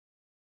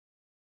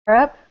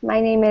Europe. My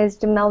name is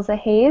Demelza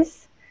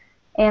Hayes,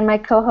 and my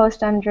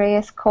co-host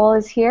Andreas Cole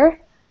is here.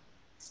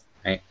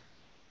 Hi.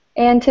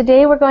 And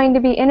today we're going to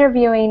be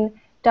interviewing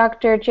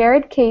Dr.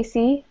 Gerard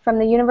Casey from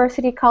the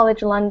University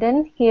College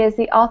London. He is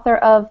the author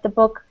of the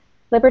book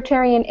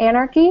Libertarian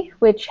Anarchy,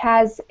 which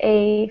has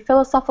a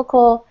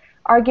philosophical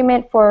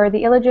argument for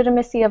the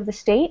illegitimacy of the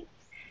state.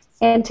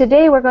 And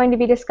today we're going to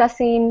be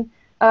discussing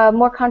a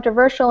more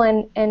controversial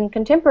and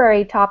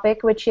contemporary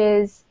topic, which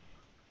is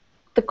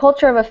the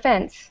culture of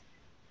offense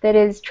that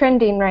is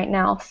trending right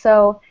now.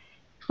 So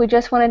we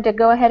just wanted to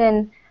go ahead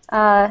and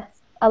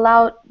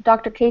allow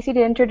Dr. Casey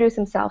to introduce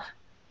himself.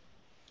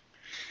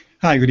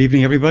 Hi, good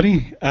evening,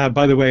 everybody.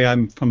 By the way,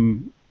 I'm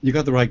from, you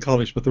got the right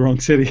college, but the wrong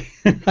city.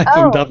 I'm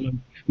from Dublin,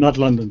 not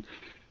London.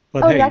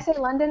 But hey, did I say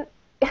London?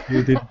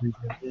 You did.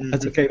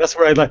 That's okay. That's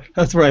where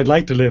I'd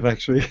like to live,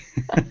 actually.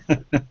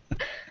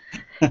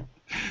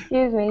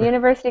 Excuse me,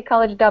 University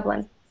College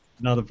Dublin.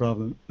 Not a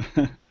problem.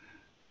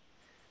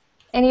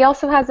 And he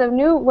also has a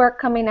new work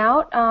coming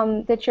out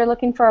that you're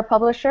looking for a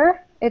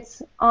publisher.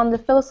 It's on the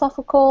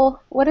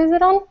philosophical, what is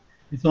it on?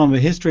 It's on the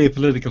history of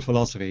political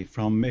philosophy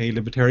from a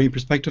libertarian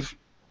perspective.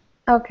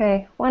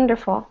 Okay,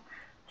 wonderful.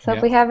 So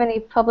if we have any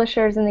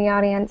publishers in the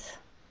audience.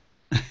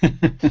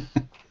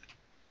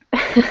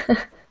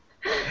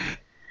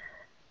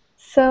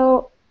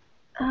 So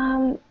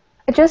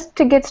just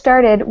to get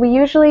started, we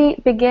usually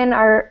begin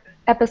our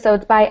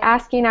episodes by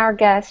asking our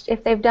guest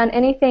if they've done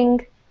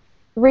anything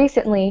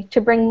recently to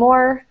bring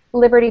more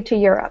liberty to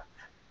Europe.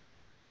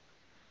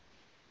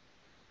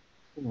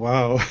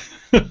 Wow.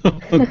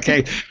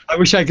 Okay. I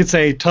wish I could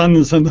say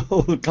tons and the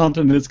whole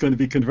continent is going to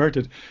be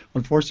converted.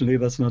 Unfortunately,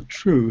 that's not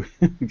true.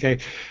 Okay.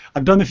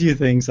 I've done a few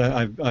things.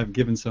 I've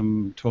given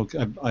some talk.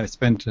 I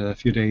spent a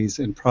few days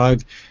in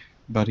Prague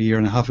about a year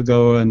and a half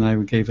ago, and I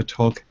gave a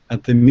talk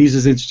at the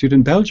Mises Institute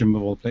in Belgium,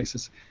 of all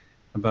places,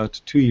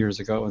 about 2 years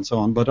ago, and so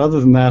on. But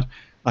other than that,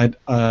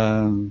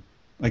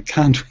 I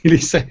can't really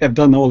say I've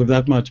done all of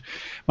that much.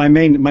 My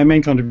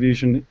main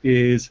contribution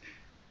is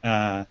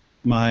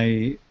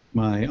my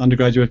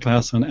undergraduate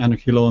class on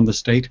anarchy law in the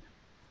state,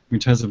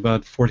 which has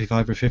about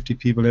 45 or 50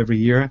 people every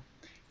year.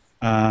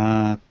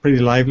 Pretty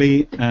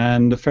lively,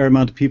 and a fair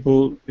amount of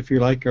people, if you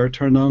like, are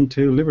turned on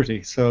to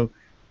liberty. So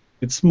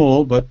it's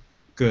small, but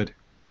good.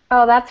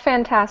 Oh, that's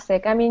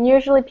fantastic. I mean,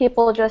 usually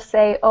people just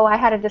say, oh, I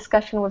had a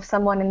discussion with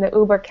someone in the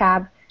Uber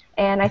cab,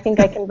 and I think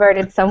I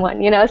converted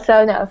someone, you know.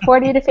 So no,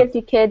 40 to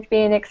 50 kids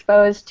being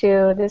exposed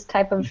to this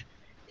type of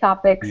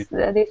topics,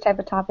 these type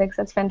of topics,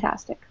 that's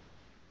fantastic.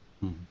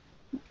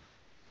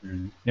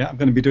 Yeah, I'm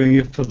going to be doing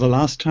it for the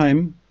last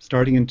time,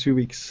 starting in 2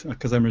 weeks,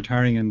 because I'm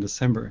retiring in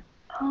December.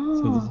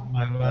 Oh. So this is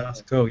my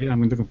last go. Yeah,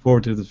 I'm looking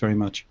forward to this very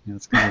much. Yeah,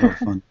 it's going to be a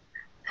lot of fun.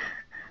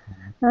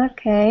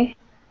 Okay,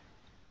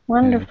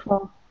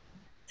 wonderful.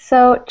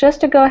 So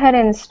just to go ahead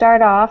and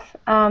start off,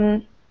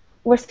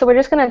 we're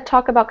just going to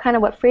talk about kind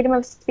of what freedom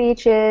of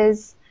speech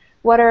is,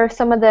 what are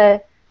some of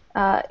the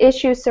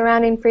issues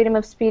surrounding freedom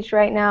of speech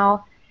right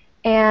now,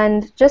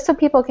 and just so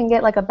people can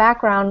get like a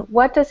background,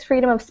 what does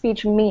freedom of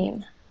speech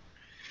mean?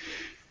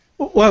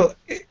 Well,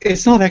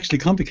 it's not actually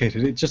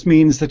complicated. It just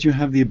means that you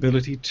have the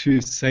ability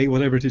to say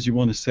whatever it is you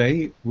want to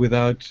say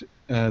without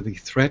the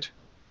threat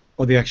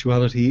or the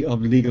actuality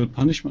of legal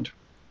punishment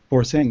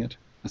for saying it.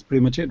 That's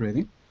pretty much it,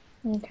 really.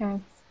 Okay.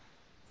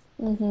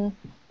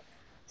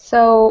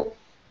 So,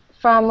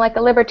 from like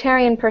a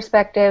libertarian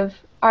perspective,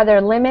 are there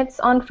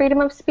limits on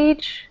freedom of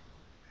speech?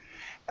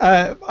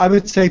 I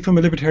would say, from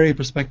a libertarian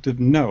perspective,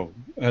 no,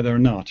 there are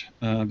not,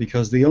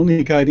 because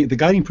the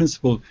guiding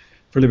principle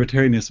for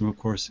libertarianism, of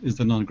course, is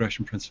the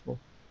non-aggression principle,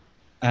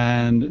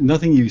 and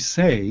nothing you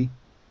say,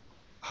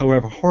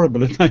 however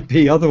horrible it might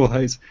be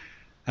otherwise,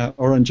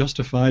 or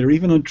unjustified, or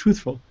even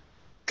untruthful,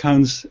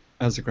 counts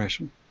as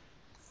aggression,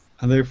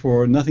 and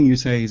therefore nothing you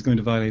say is going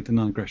to violate the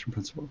non-aggression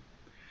principle.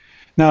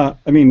 Now,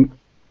 I mean,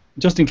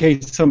 just in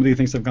case somebody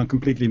thinks I've gone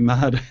completely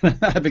mad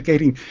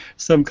advocating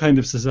some kind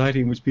of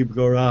society in which people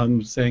go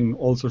around saying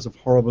all sorts of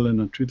horrible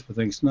and untruthful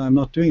things, no, I'm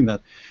not doing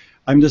that.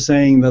 I'm just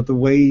saying that the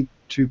way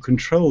to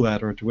control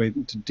that, or the way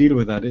to deal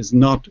with that, is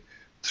not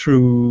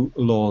through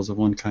laws of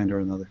one kind or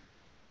another.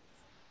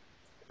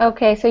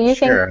 Okay, so you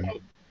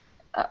think...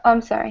 I'm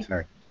sorry.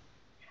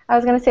 I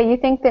was going to say, you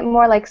think that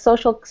more like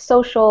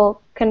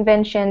social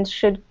conventions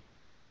should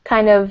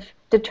kind of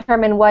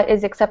determine what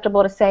is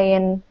acceptable to say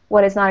and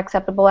what is not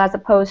acceptable, as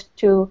opposed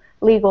to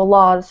legal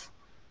laws?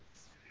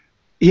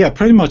 Yeah,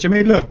 pretty much. I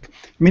mean, look,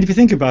 if you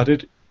think about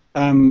it,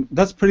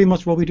 that's pretty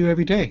much what we do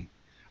every day.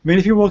 I mean,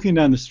 if you're walking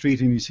down the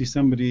street and you see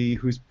somebody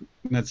who's,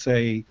 let's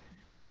say,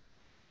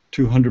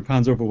 200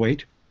 pounds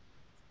overweight,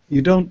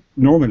 you don't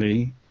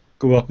normally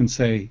go up and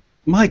say,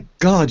 my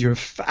God, you're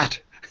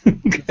fat.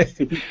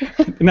 Okay.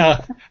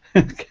 Now,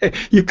 okay,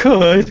 you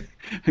could,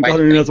 God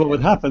only knows what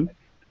would happen.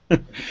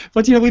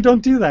 But, you know, we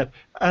don't do that.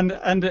 And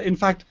in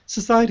fact,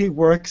 society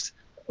works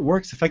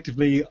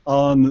effectively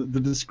on the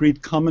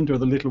discreet comment or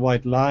the little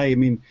white lie. I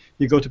mean,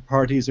 you go to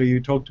parties or you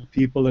talk to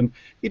people, and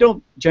you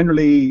don't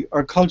generally,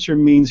 our culture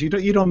means you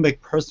don't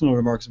make personal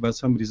remarks about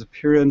somebody's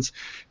appearance.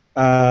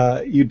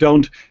 You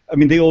don't. I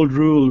mean, the old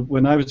rule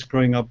when I was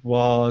growing up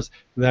was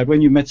that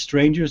when you met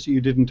strangers,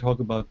 you didn't talk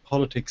about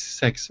politics,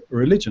 sex, or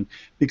religion,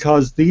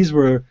 because these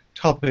were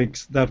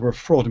topics that were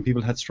fraught and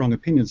people had strong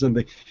opinions,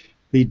 and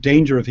the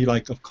danger, if you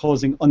like, of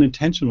causing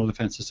unintentional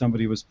offense to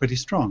somebody was pretty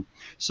strong.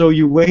 So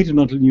you waited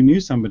until you knew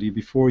somebody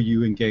before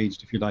you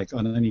engaged, if you like,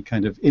 on any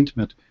kind of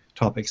intimate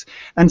topics.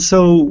 And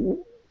so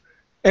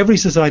every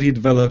society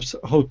develops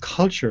a whole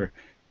culture,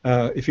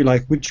 if you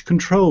like, which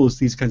controls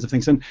these kinds of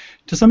things. And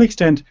to some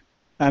extent,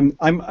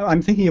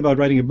 I'm thinking about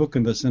writing a book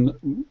on this,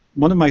 and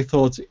one of my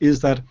thoughts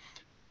is that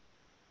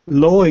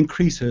law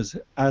increases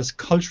as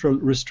cultural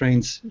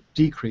restraints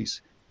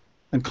decrease.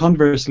 And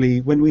conversely,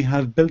 when we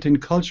have built-in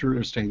cultural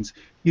restraints,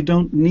 you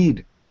don't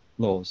need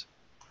laws.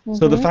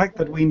 So the fact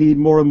that we need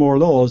more and more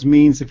laws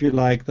means, if you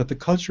like, that the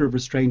culture of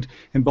restraint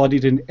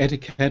embodied in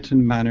etiquette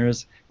and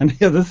manners and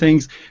the other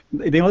things,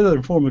 the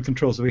other form of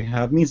controls that we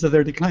have, means that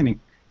they're declining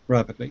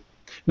rapidly.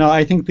 Now,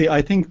 I think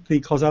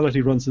the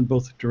causality runs in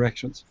both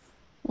directions.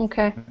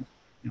 Okay.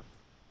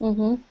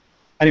 Yeah.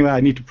 Anyway, I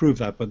need to prove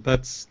that, but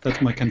that's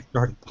my kind of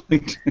starting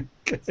point.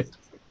 Okay.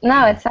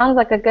 No, it sounds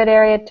like a good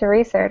area to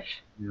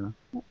research. Yeah.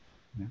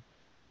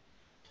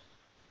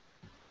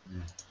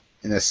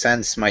 In a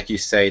sense, might you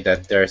say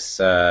that there's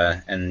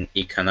an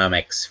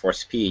economics for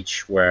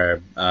speech where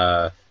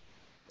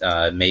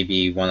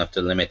maybe one of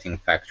the limiting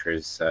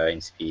factors in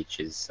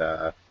speech is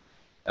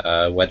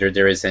whether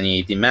there is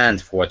any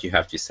demand for what you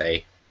have to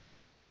say?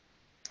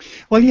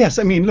 Well, yes.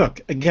 I mean,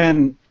 look,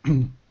 again,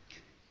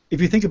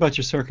 if you think about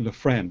your circle of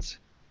friends,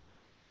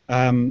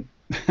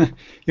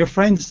 your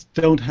friends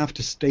don't have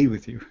to stay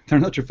with you. They're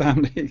not your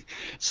family.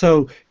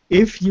 So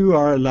if you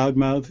are a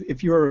loudmouth,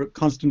 if you're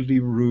constantly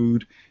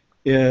rude,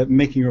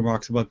 making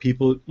remarks about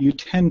people, you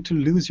tend to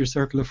lose your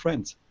circle of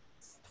friends.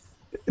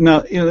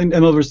 Now, in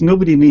other words,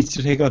 nobody needs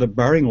to take out a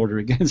barring order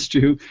against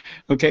you.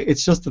 Okay,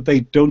 it's just that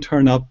they don't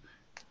turn up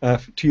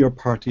to your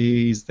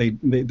parties.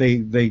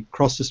 They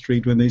cross the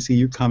street when they see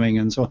you coming,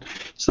 and so on.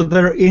 So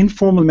there are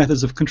informal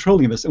methods of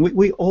controlling this, and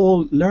we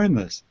all learn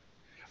this.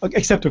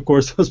 Except, of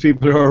course, those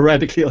people who are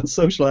radically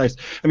unsocialized.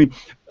 I mean,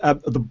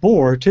 the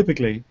bore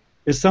typically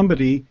is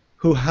somebody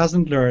who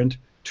hasn't learned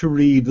to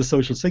read the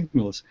social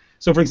signals.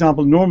 So, for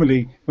example,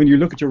 normally when you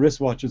look at your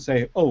wristwatch and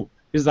say, "Oh,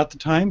 is that the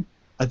time?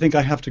 I think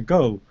I have to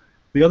go,"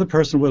 the other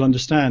person will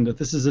understand that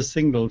this is a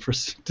signal to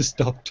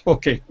stop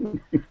talking.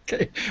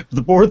 Okay,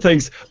 the board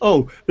thinks,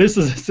 "Oh, this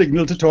is a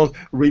signal to talk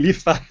really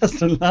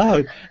fast and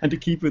loud and to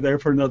keep you there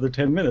for another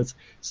 10 minutes."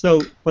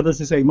 So, but as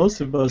I say,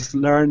 most of us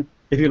learn,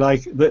 if you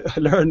like,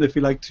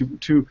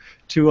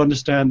 to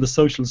understand the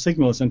social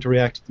signals and to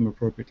react to them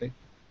appropriately.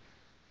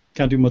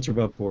 Can't do much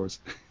about bores.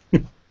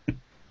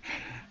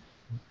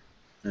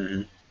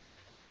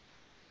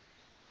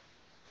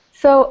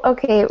 So,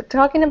 okay,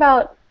 talking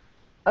about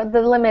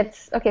the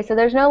limits. Okay, so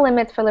there's no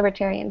limits for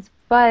libertarians,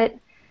 but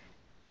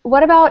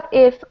what about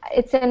if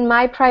it's in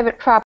my private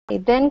property?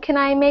 Then can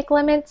I make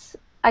limits?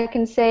 I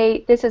can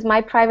say, this is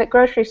my private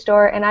grocery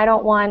store, and I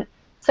don't want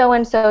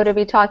so-and-so to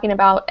be talking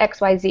about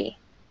XYZ.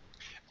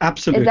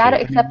 Absolutely. Is that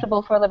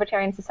acceptable for a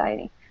libertarian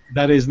society?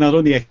 That is not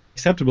only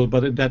acceptable,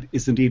 but that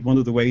is indeed one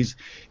of the ways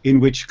in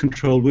which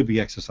control would be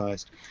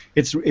exercised.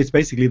 It's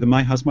basically the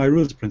my house, my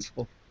rules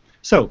principle.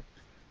 So,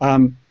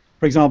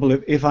 for example,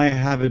 if I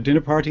have a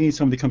dinner party,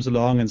 somebody comes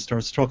along and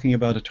starts talking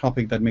about a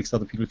topic that makes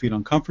other people feel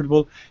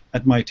uncomfortable,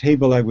 at my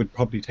table I would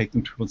probably take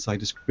them to one side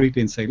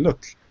discreetly and say,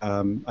 "Look,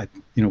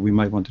 we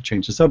might want to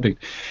change the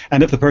subject."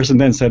 And if the person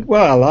then said,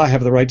 "Well, I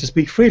have the right to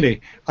speak freely,"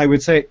 I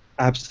would say,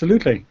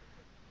 "Absolutely,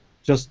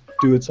 just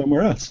do it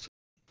somewhere else."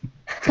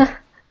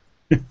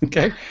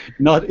 Okay,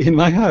 not in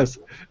my house.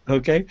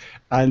 Okay,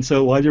 and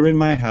so while you're in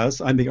my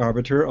house, I'm the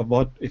arbiter of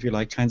what, if you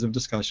like, kinds of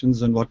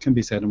discussions and what can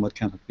be said and what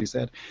cannot be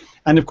said.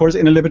 And of course,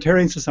 in a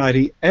libertarian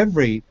society,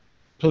 every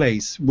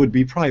place would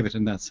be private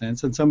in that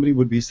sense, and somebody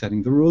would be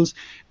setting the rules.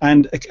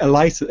 And a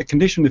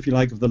condition, if you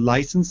like, of the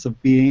license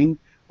of being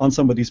on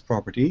somebody's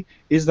property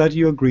is that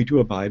you agree to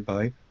abide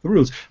by the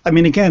rules. I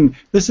mean, again,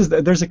 there's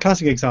a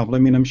classic example. I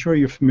mean, I'm sure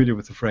you're familiar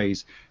with the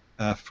phrase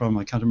from,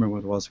 I can't remember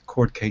what it was, a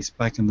court case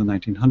back in the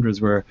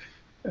 1900s where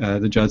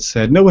the judge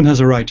said, "No one has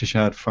a right to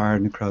shout fire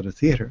in a crowded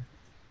theater."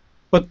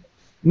 But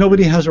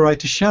nobody has a right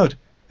to shout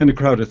in a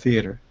crowded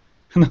theater.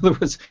 In other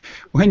words,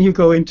 when you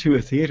go into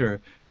a theater,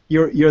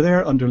 you're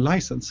there under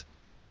license.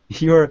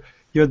 You're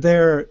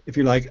there, if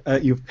you like,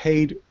 you've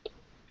paid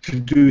to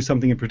do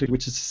something in particular,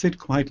 which is to sit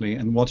quietly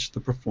and watch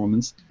the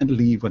performance and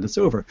leave when it's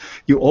over.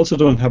 You also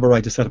don't have a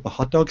right to set up a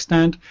hot dog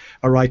stand,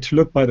 a right to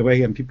look, by the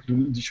way, and people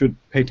should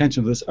pay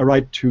attention to this, a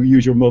right to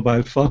use your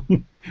mobile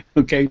phone,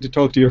 okay, to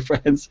talk to your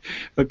friends,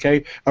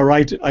 okay, a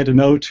right, I don't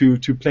know,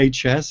 to play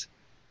chess.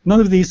 None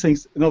of these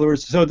things, in other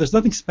words, so there's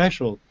nothing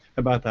special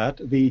about that.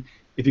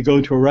 If you go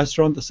into a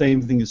restaurant, the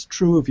same thing is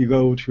true. If you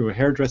go to a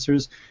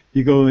hairdresser's,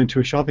 you go into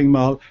a shopping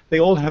mall, they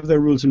all have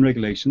their rules and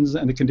regulations,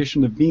 and the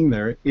condition of being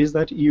there is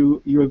that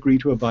you agree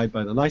to abide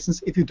by the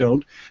license. If you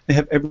don't, they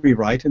have every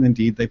right, and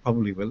indeed they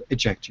probably will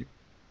eject you.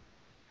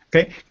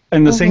 Okay,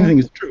 and the same thing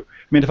is true.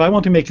 I mean, if I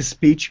want to make a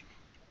speech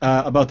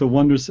about the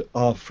wonders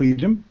of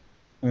freedom,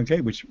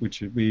 okay, which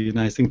would be a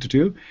nice thing to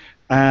do,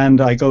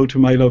 and I go to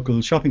my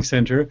local shopping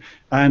centre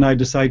and I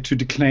decide to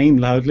declaim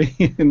loudly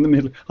in the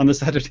middle on a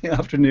Saturday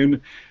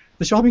afternoon,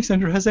 the shopping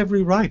centre has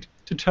every right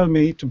to tell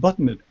me to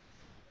button it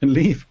and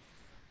leave,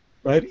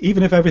 right?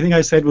 Even if everything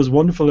I said was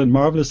wonderful and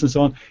marvellous and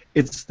so on,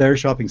 it's their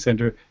shopping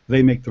centre,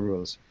 they make the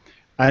rules.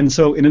 And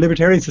so in a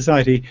libertarian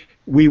society,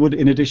 we would,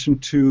 in addition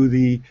to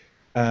the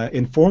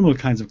informal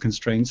kinds of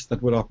constraints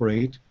that would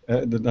operate,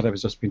 that I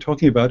was just been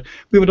talking about,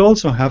 we would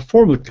also have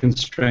formal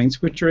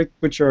constraints which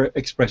are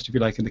expressed, if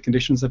you like, in the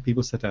conditions that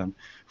people set down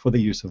for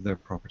the use of their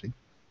property.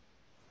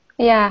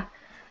 Yeah,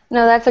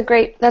 no, that's a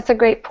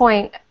great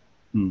point.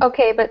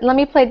 Okay, but let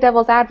me play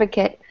devil's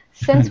advocate.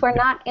 Since we're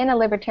not in a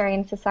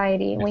libertarian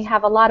society and we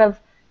have a lot of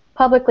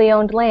publicly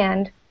owned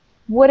land,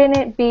 wouldn't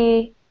it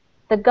be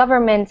the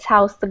government's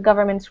house, the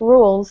government's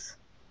rules,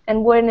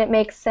 and wouldn't it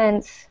make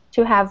sense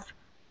to have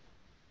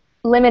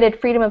limited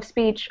freedom of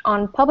speech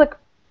on public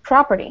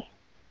property?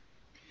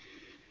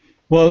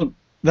 Well,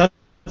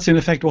 that's in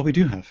effect what we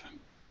do have.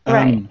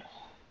 Right.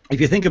 If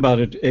you think about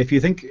it, if you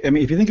think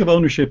of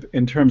ownership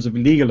in terms of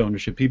legal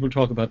ownership, people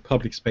talk about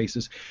public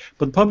spaces,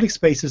 but public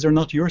spaces are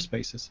not your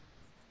spaces.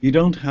 You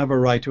don't have a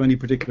right to any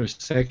particular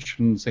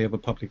section, say, of a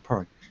public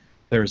park.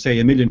 There are, say,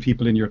 1 million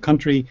people in your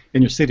country,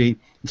 in your city,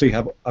 so you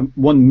have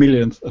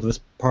 1/1,000,000th of this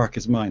park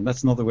is mine.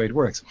 That's not the way it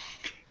works.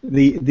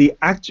 The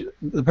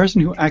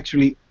person who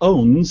actually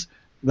owns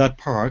that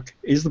park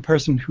is the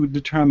person who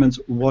determines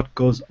what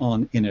goes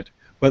on in it.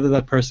 Whether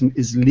that person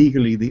is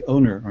legally the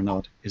owner or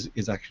not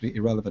is actually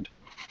irrelevant.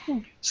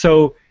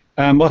 So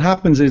what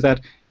happens is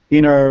that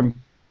in our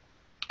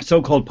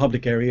so-called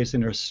public areas,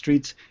 in our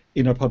streets,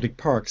 in our public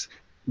parks,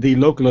 the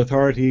local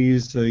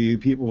authorities, the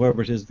people,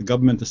 whoever it is, the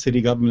government, the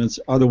city governments,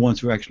 are the ones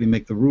who actually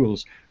make the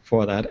rules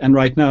for that. And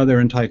right now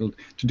they're entitled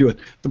to do it.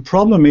 The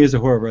problem is,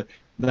 however,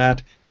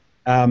 that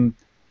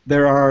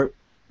there are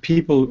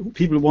people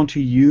want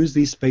to use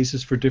these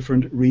spaces for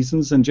different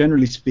reasons, and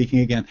generally speaking,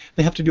 again,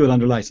 they have to do it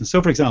under license.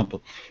 So, for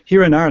example,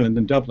 here in Ireland,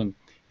 in Dublin,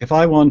 if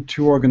I want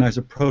to organise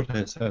a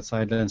protest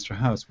outside Leinster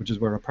House, which is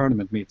where our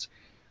Parliament meets,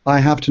 I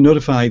have to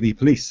notify the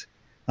police,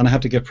 and I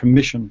have to get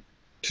permission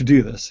to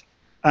do this.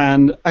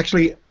 And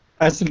actually,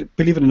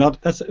 believe it or not,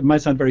 it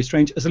might sound very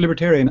strange, as a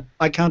libertarian,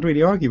 I can't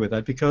really argue with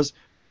that, because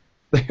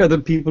they are the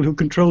people who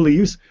control the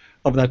use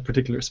of that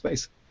particular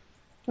space.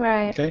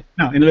 Right. Okay.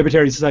 Now, in a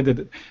libertarian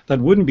society, that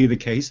wouldn't be the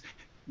case,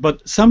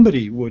 but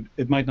somebody would.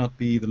 It might not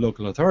be the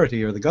local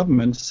authority or the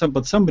government,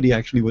 but somebody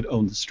actually would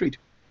own the street,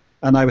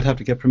 and I would have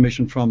to get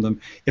permission from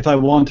them if I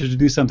wanted to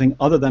do something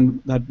other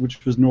than that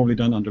which was normally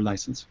done under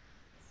license.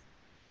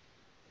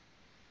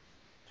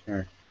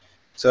 Sure.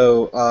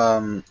 So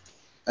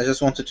I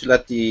just wanted to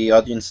let the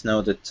audience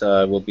know that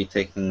we'll be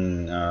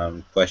taking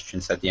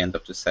questions at the end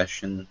of the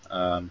session.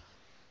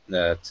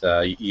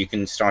 That you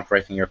can start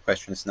writing your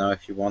questions now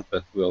if you want,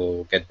 but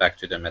we'll get back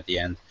to them at the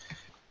end.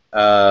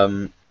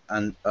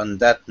 And on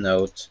that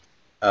note,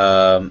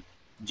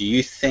 do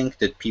you think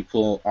that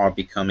people are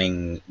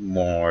becoming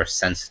more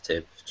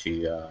sensitive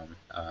to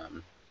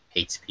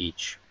hate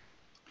speech?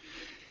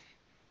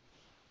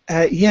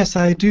 Yes,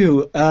 I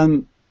do.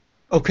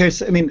 Okay,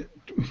 so I mean,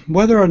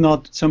 whether or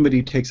not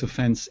somebody takes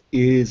offense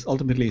is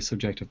ultimately a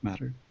subjective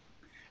matter.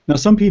 Now,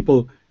 some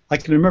people, I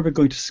can remember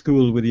going to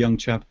school with a young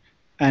chap,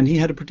 and he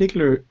had a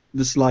particular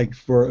dislike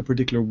for a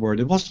particular word.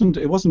 It wasn't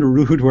a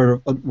rude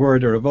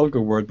word or a vulgar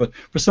word, but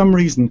for some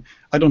reason,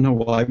 I don't know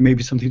why,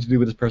 maybe something to do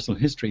with his personal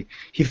history,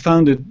 he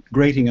found it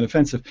grating and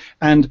offensive.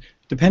 And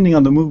depending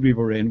on the mood we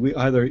were in, we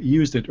either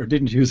used it or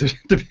didn't use it,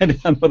 depending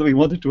on whether we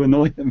wanted to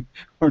annoy him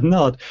or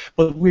not.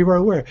 But we were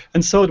aware.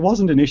 And so it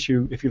wasn't an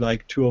issue, if you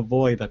like, to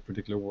avoid that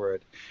particular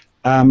word.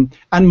 And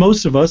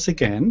most of us,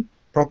 again,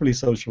 properly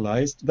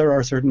socialized, there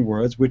are certain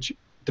words which,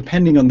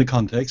 depending on the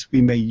context,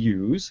 we may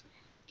use,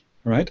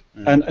 right?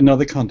 And in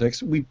other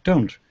contexts, we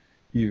don't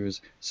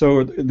use.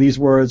 So these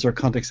words are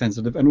context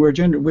sensitive, and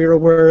we're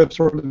aware of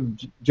sort of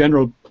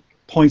general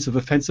points of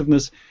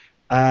offensiveness,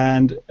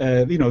 and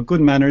you know,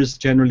 good manners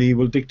generally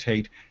will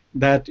dictate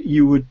that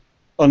you would,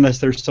 unless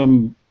there's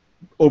some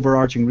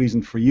overarching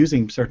reason for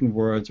using certain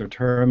words or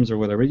terms or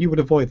whatever, you would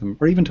avoid them,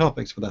 or even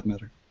topics for that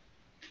matter.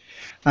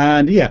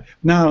 And yeah,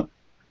 now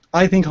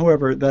I think,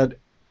 however, that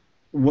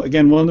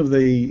again, one of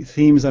the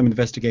themes I'm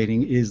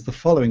investigating is the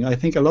following. I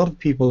think a lot of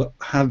people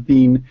have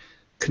been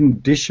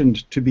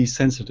conditioned to be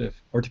sensitive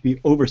or to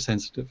be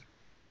oversensitive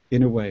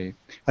in a way.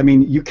 I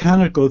mean, you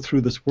cannot go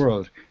through this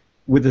world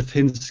with a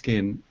thin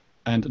skin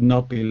and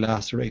not be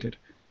lacerated.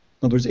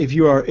 In other words, if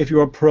you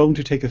are prone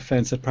to take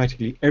offense at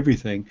practically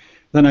everything,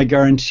 then I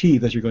guarantee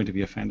that you're going to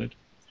be offended.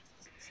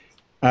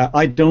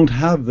 I don't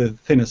have the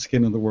thinnest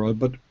skin in the world,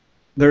 but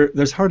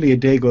there's hardly a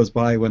day goes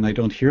by when I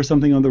don't hear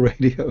something on the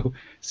radio,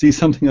 see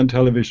something on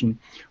television,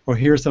 or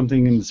hear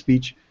something in the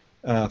speech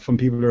from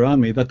people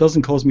around me that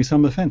doesn't cause me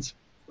some offense.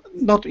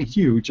 Not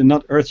huge and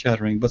not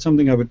earth-shattering, but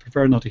something I would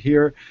prefer not to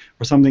hear,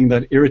 or something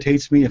that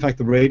irritates me. In fact,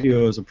 the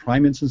radio is a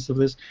prime instance of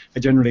this.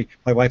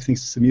 My wife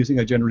thinks it's amusing.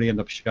 I generally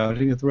end up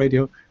shouting at the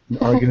radio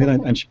and arguing with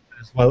it, and she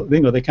as well. You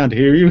know, they can't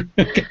hear you.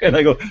 Okay, and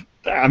I go,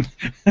 damn.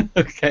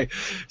 Okay,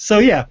 so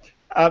yeah,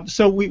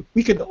 so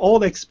we could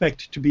all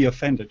expect to be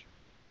offended,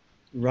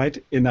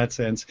 right? In that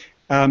sense,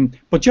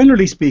 but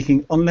generally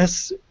speaking,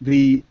 unless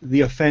the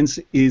offense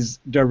is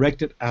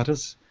directed at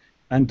us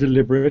and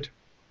deliberate,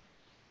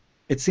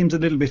 it seems a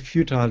little bit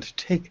futile to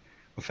take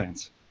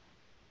offense.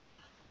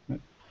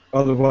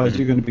 Otherwise,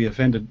 you're going to be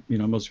offended, you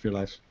know, most of your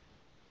life.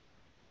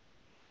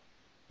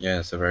 Yeah,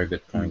 that's a very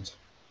good point.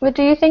 But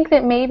do you think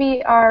that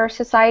maybe our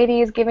society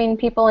is giving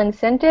people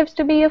incentives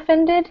to be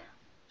offended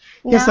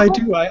now? Yes, I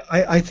do.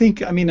 I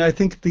think. I mean, I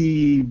think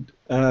the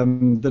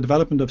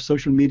development of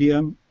social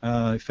media,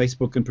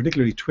 Facebook, and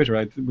particularly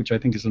Twitter, which I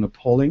think is an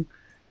appalling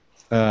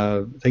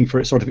thing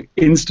for sort of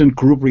instant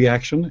group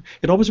reaction.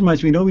 It always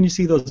reminds me, you know, when you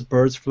see those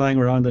birds flying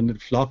around in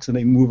flocks and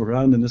they move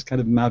around in this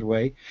kind of mad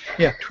way.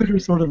 Yeah, Twitter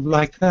is sort of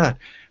like that.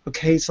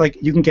 Okay, it's like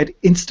you can get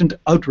instant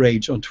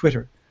outrage on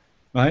Twitter,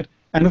 right?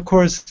 And of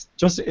course,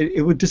 just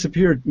it would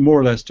disappear more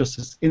or less just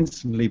as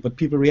instantly, but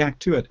people react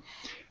to it.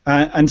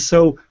 And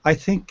so I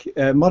think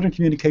modern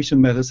communication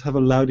methods have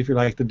allowed, if you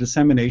like, the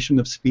dissemination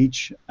of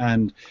speech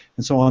and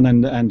so on,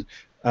 and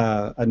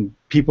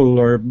people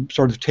are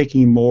sort of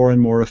taking more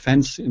and more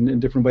offense in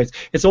different ways.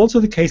 It's also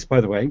the case, by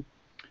the way,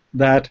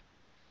 that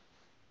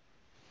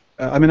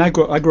I mean, I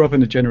grew up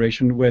in a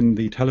generation when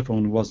the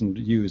telephone wasn't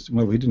used.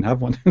 Well, we didn't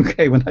have one,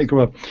 okay, when I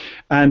grew up.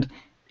 And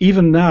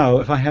even now,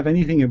 if I have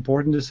anything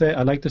important to say,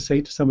 I like to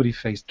say to somebody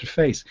face to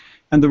face.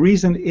 And the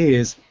reason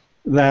is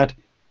that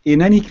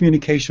in any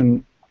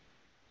communication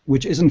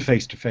which isn't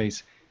face to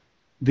face,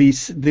 the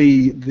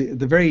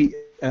very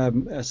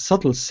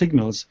subtle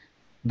signals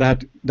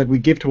that we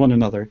give to one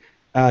another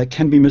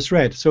can be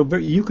misread. So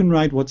you can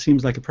write what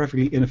seems like a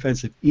perfectly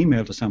inoffensive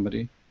email to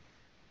somebody,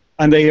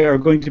 and they are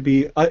going to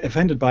be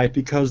offended by it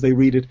because they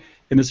read it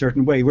in a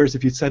certain way, whereas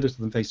if you'd said it to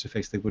them face to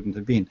face, they wouldn't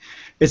have been.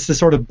 It's the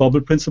sort of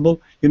bubble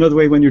principle. You know, the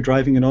way when you're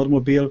driving an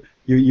automobile,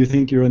 you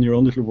think you're in your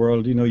own little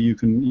world. You know, you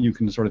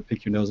can sort of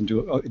pick your nose and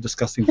do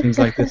disgusting things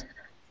like this.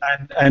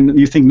 And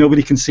you think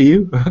nobody can see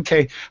you,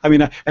 okay? I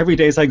mean, every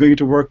day as I go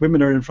to work,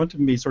 women are in front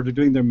of me sort of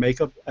doing their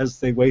makeup as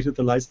they wait at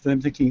the lights, and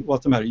I'm thinking,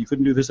 what's the matter? You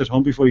couldn't do this at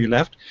home before you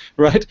left,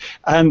 right?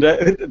 And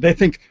they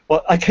think,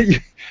 well,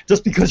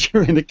 just because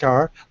you're in the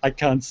car, I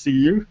can't see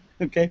you,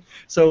 okay?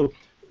 So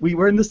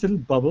we're in this little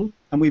bubble,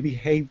 and we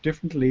behave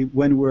differently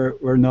when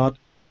we're not,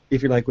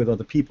 if you like, with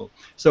other people.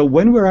 So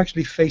when we're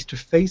actually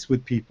face-to-face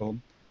with people,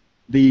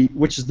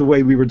 which is the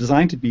way we were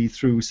designed to be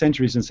through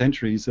centuries and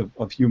centuries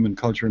of human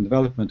culture and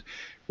development.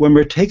 When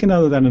we're taken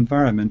out of that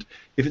environment,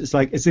 it's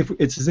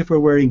as if we're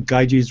wearing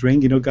Gaiji's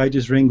ring, you know,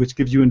 Gaiji's ring, which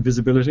gives you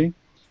invisibility.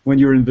 When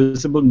you're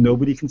invisible,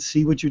 nobody can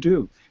see what you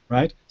do,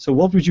 right? So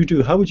what would you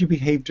do? How would you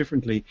behave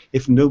differently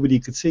if nobody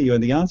could see you?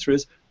 And the answer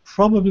is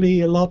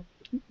probably a lot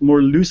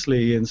more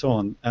loosely and so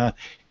on.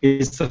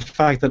 It's the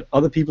fact that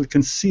other people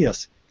can see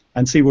us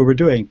and see what we're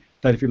doing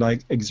that, if you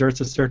like, exerts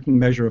a certain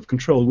measure of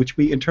control, which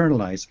we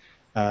internalize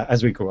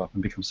as we grow up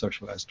and become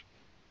socialized.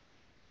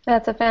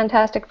 That's a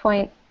fantastic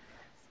point.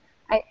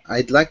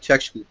 I'd like to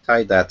actually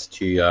tie that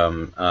to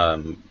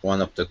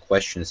one of the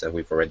questions that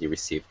we've already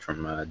received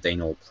from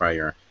Daniel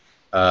Pryor.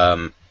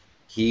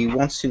 He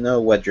wants to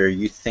know whether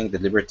you think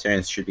that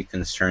libertarians should be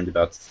concerned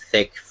about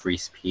thick free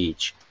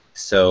speech.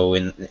 So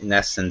in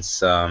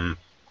essence,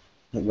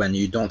 when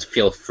you don't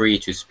feel free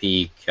to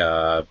speak,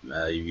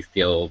 you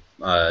feel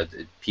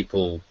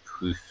people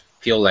who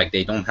feel like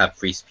they don't have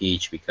free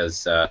speech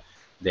because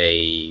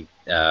they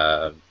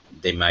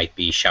might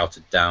be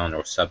shouted down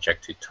or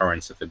subject to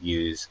torrents of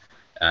abuse.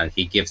 And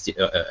he gives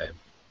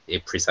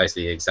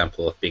precisely the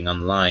example of being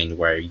online,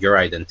 where your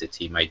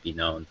identity might be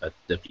known, but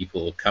the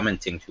people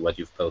commenting to what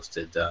you've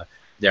posted,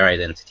 their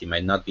identity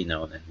might not be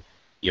known, and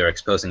you're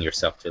exposing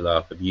yourself to a lot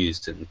of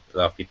abuse, and a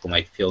lot of people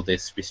might feel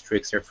this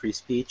restricts their free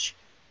speech.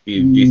 Do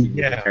you think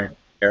you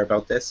care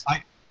about this?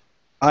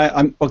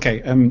 I'm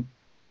okay.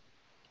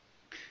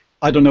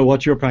 I don't know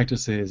what your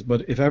practice is,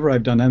 but if ever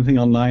I've done anything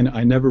online,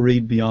 I never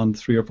read beyond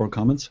 3 or 4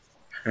 comments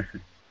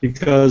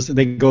because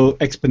they go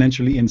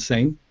exponentially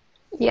insane.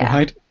 Yeah.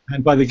 Right?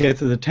 And by the get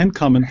to the 10th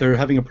comment, they're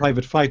having a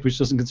private fight, which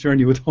doesn't concern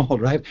you at all,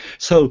 right?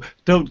 So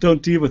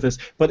don't deal with this.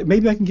 But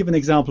maybe I can give an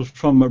example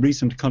from a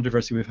recent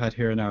controversy we've had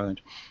here in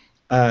Ireland.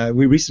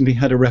 We recently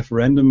had a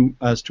referendum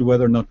as to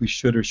whether or not we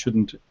should or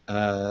shouldn't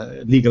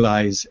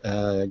legalize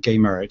gay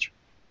marriage.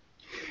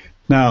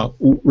 Now,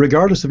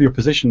 regardless of your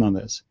position on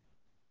this,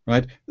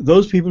 right,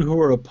 those people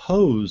who are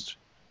opposed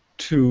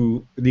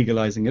to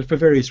legalizing it for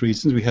various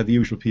reasons, we had the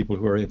usual people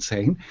who are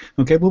insane,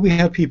 okay, but we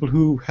had people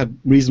who had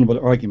reasonable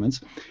arguments,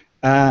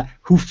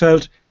 who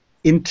felt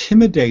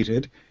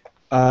intimidated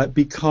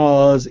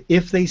because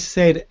if they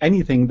said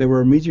anything, they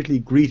were immediately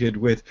greeted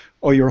with,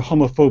 "Oh, you're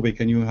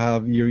homophobic and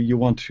you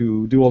want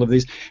to do all of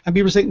these," and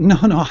people were saying, "No,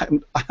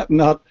 I'm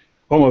not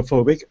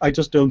homophobic. I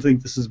just don't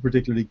think this is a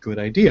particularly good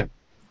idea."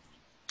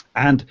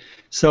 And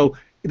so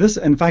this,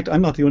 in fact,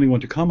 I'm not the only one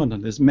to comment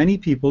on this. Many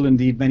people,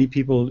 indeed, many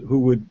people who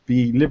would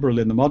be liberal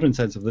in the modern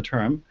sense of the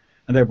term,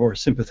 and therefore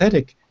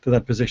sympathetic to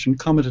that position,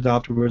 commented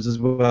afterwards as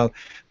well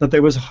that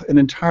there was an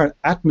entire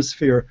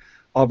atmosphere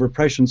of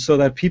repression, so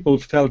that people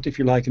felt, if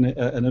you like,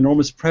 an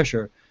enormous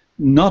pressure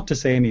not to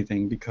say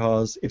anything,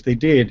 because if they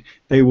did,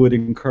 they would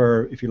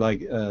incur, if you like,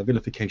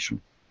 vilification.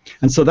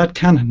 And so that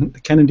can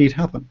indeed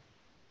happen.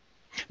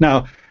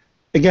 Now,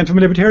 again, from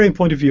a libertarian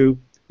point of view,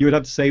 you would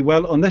have to say,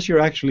 well, unless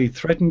you're actually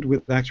threatened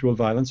with actual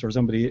violence or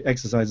somebody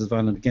exercises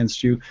violence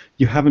against you,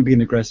 you haven't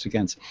been aggressed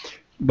against.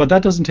 But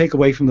that doesn't take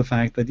away from the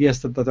fact that, yes,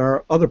 that there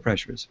are other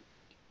pressures.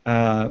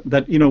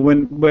 That, you know,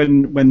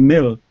 when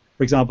Mill,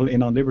 for example,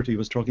 in On Liberty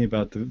was talking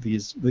about the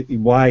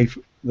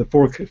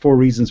four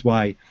reasons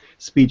why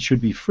speech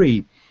should be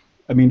free.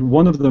 I mean,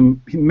 one of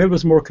them, Mill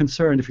was more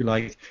concerned, if you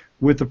like,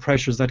 with the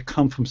pressures that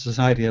come from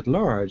society at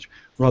large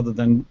rather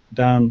than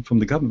down from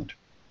the government.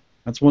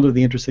 That's one of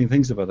the interesting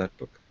things about that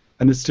book,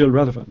 and it's still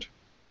relevant.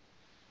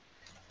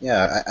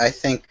 Yeah, I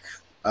think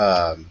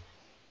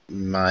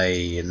my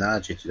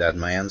analogy to that,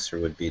 my answer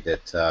would be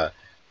that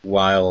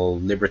while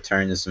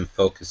libertarianism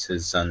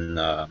focuses on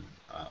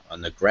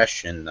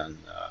aggression and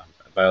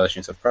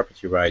violations of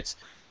property rights,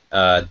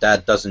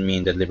 that doesn't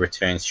mean that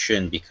libertarians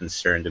shouldn't be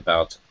concerned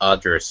about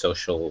other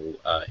social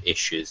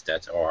issues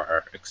that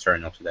are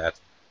external to that.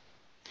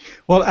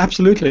 Well,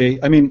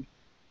 absolutely. I mean,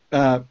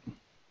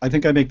 I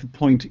think I make the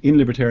point in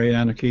Libertarian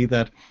Anarchy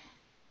that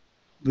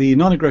the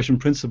non-aggression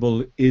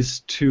principle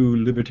is to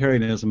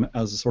libertarianism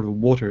as a sort of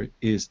water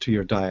is to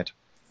your diet.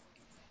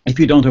 If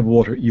you don't have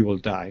water, you will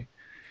die.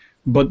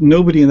 But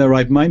nobody in their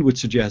right mind would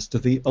suggest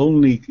that the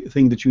only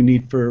thing that you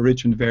need for a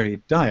rich and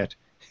varied diet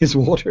is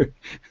water.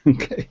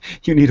 Okay,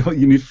 you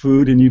need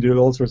food, and you need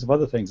all sorts of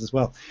other things as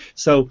well.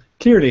 So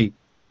clearly,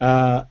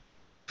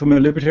 from a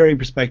libertarian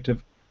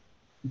perspective,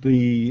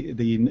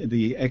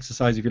 the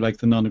exercise, if you like,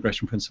 the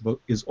non-aggression principle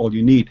is all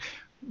you need.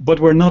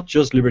 But we're not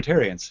just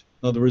libertarians.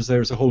 In other words,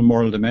 there's a whole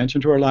moral dimension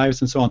to our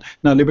lives and so on.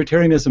 Now,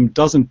 libertarianism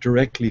doesn't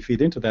directly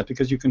feed into that,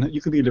 because you can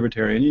be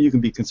libertarian, you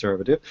can be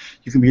conservative,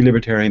 you can be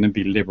libertarian and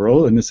be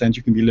liberal. In a sense,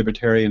 you can be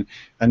libertarian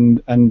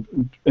and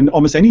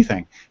almost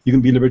anything. You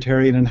can be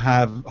libertarian and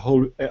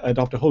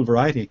adopt a whole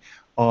variety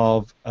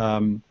of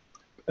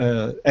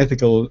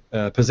ethical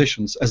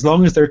positions, as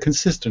long as they're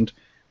consistent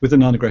with the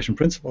non-aggression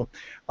principle.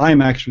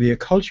 I'm actually a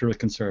cultural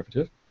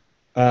conservative.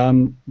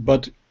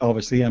 But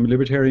obviously I'm a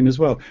libertarian as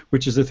well,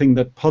 which is a thing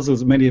that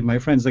puzzles many of my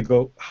friends. They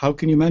go, how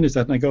can you manage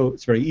that? And I go,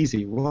 it's very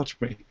easy, watch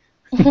me.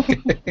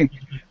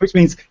 Which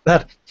means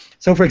that,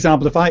 so for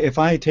example, if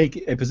I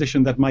take a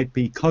position that might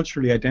be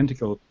culturally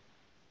identical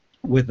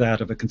with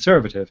that of a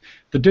conservative,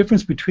 the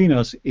difference between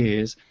us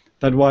is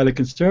that while a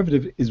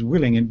conservative is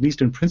willing, at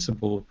least in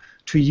principle,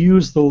 to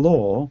use the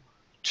law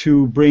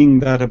to bring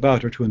that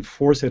about, or to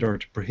enforce it, or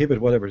to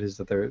prohibit whatever it is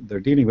that they're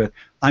dealing with,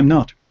 I'm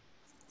not.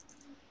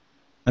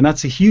 And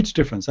that's a huge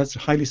difference. That's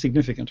highly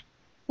significant.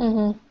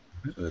 Mm-hmm.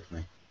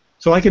 Absolutely.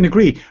 So I can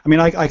agree. I mean,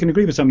 I can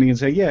agree with something and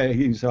say, yeah,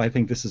 so I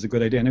think this is a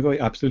good idea. And I go, I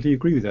absolutely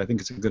agree with it. I think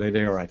it's a good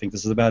idea, or I think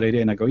this is a bad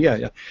idea. And I go, yeah.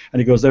 And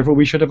he goes, therefore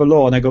we should have a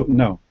law. And I go,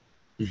 no.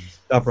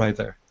 Stop right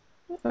there.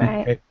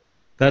 Right. Okay?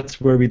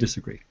 That's where we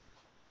disagree.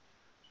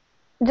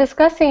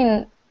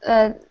 Discussing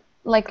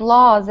like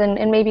laws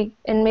and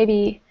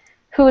maybe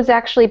who is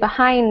actually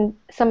behind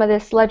some of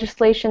this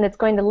legislation that's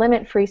going to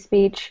limit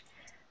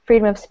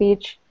freedom of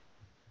speech.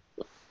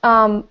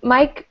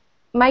 Mike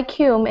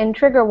Hume, in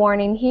Trigger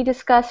Warning, he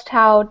discussed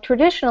how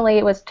traditionally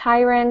it was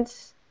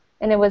tyrants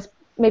and it was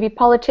maybe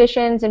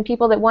politicians and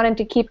people that wanted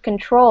to keep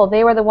control.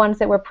 They were the ones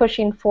that were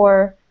pushing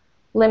for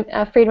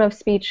freedom of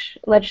speech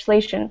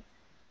legislation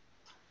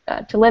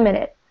to limit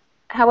it.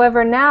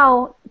 However,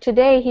 now,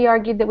 today, he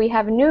argued that we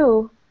have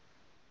new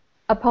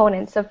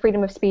opponents of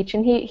freedom of speech,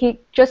 and he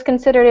just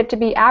considered it to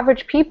be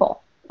average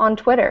people on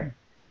Twitter.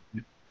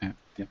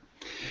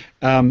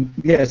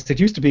 Yes, it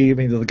used to be, I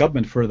mean, the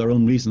government, for their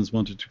own reasons,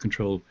 wanted to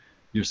control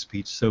your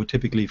speech. So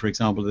typically, for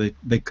example,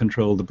 they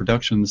control the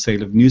production and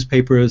sale of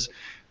newspapers,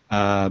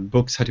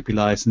 books had to be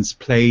licensed,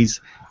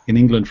 plays in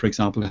England, for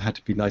example, had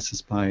to be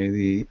licensed by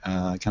the,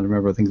 I can't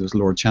remember, I think it was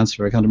Lord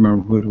Chancellor, I can't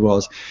remember who it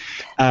was.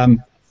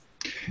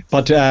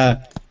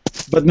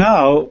 But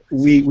now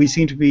we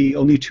seem to be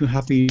only too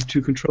happy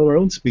to control our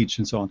own speech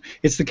and so on.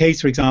 It's the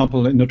case, for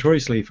example,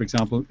 notoriously, for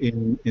example,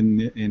 in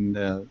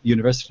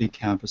university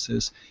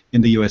campuses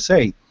in the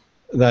USA,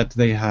 that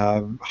they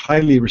have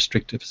highly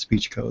restrictive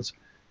speech codes,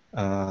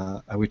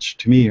 which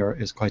to me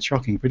is quite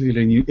shocking.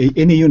 Particularly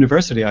in a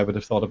university, I would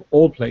have thought, of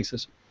all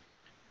places,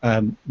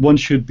 one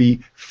should be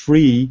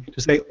free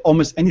to say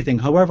almost anything,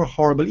 however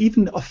horrible,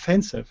 even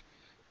offensive.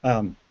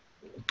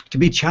 To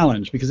be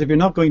challenged, because if you're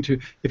not going to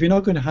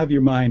have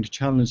your mind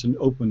challenged and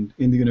opened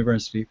in the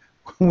university,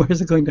 where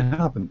is it going to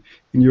happen?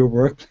 In your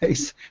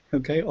workplace,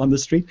 okay, on the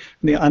street?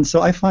 And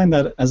so I find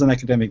that, as an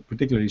academic,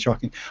 particularly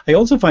shocking. I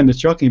also find it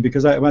shocking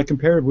because I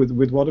compare it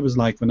with what it was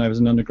like when I was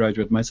an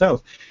undergraduate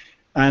myself.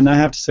 And I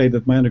have to say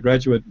that my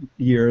undergraduate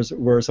years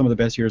were some of the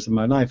best years of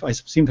my life. I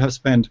seem to have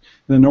spent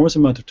an enormous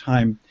amount of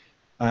time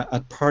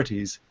at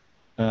parties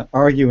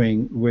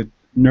arguing with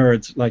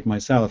nerds like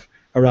myself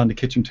around the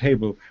kitchen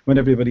table when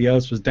everybody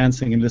else was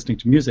dancing and listening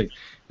to music.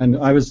 And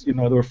I was, there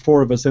were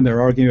four of us in there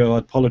arguing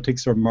about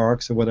politics or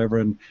Marx or whatever,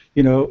 and,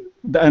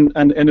 and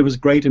it was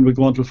great, and we'd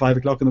go on till 5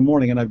 o'clock in the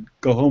morning, and I'd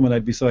go home and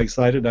I'd be so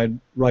excited I'd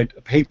write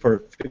a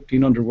paper,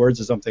 1,500 words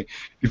or something,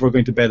 before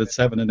going to bed at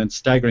 7, and then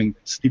staggering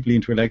sleepily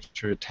into a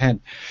lecture at 10.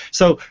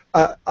 So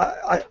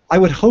I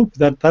would hope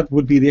that that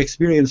would be the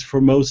experience for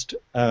most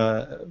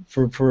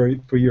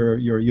for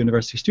your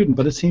university student,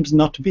 but it seems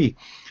not to be.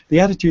 The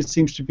attitude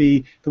seems to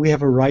be that we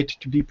have a right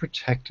to be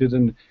protected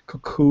and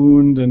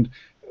cocooned, and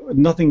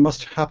nothing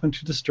must happen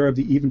to disturb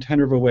the even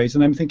tenor of our ways.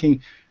 And I'm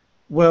thinking,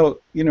 well,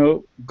 you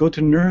know, go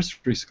to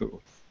nursery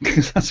school,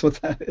 because that's what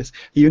that is.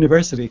 A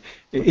university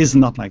is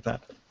not like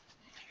that.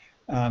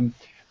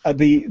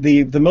 Probably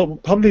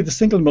the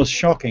single most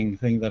shocking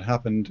thing that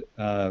happened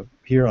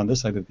here on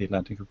this side of the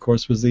Atlantic, of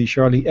course, was the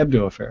Charlie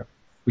Hebdo affair,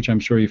 which I'm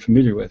sure you're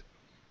familiar with.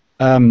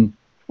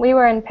 We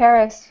were in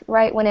Paris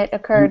right when it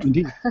occurred.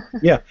 Indeed.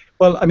 Yeah.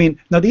 Well, I mean,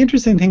 now the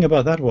interesting thing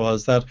about that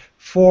was that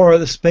for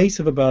the space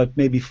of about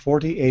maybe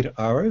 48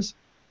 hours,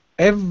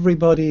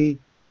 everybody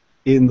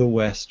in the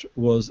West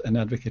was an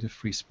advocate of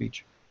free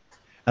speech.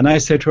 And I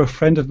said to a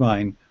friend of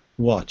mine,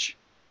 watch,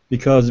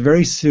 because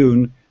very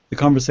soon the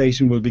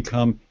conversation will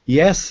become,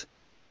 yes,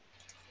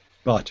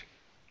 but.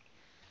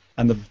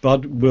 And the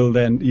but will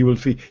then, you will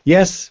feel,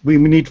 yes, we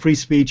need free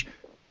speech,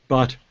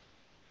 but.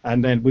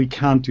 And then we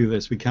can't do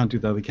this, we can't do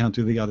that, we can't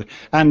do the other.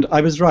 And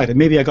I was right, and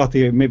maybe I got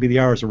maybe the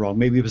hours are wrong,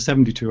 maybe it was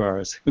 72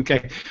 hours,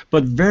 okay.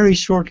 But very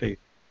shortly,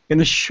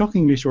 in a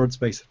shockingly short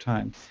space of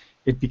time,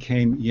 it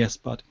became yes,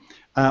 but.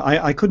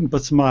 I couldn't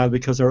but smile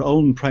because our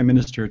own Prime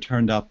Minister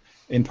turned up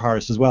in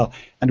Paris as well.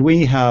 And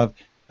we have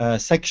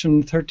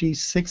Section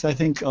 36, I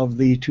think, of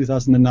the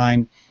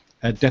 2009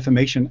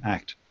 Defamation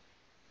Act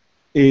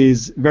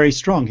is very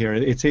strong here.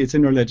 It's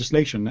in our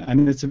legislation,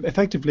 and it's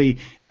effectively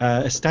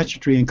a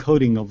statutory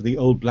encoding of the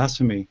old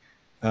blasphemy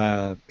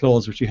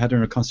clause which you had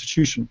in our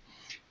Constitution.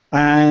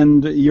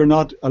 And you're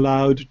not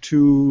allowed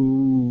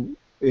to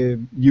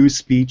use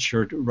speech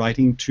or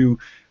writing to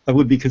that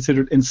would be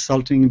considered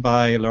insulting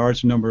by a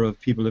large number of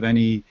people of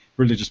any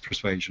religious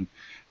persuasion.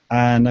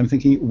 And I'm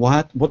thinking,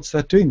 what's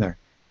that doing there?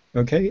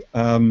 Okay,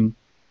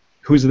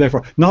 who's it there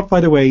for? Not, by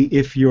the way,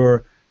 if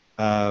you're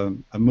a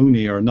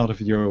Mooney, or not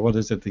if you're, what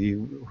is it,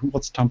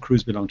 what's Tom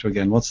Cruise belong to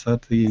again? What's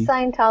that? The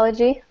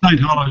Scientology.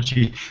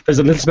 Scientology. There's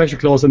a little special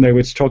clause in there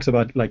which talks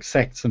about like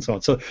sects and so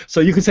on. So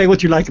you can say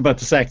what you like about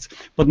the sects,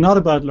 but not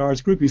about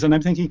large groupings. And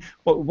I'm thinking,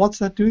 well, what's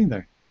that doing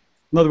there?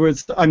 In other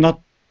words, I'm not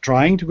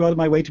trying to go out of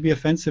my way to be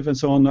offensive and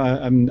so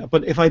on,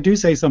 but if I do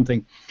say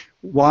something,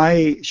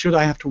 why should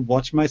I have to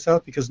watch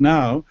myself? Because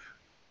now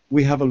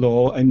we have a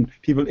law and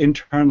people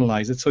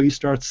internalize it, so you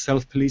start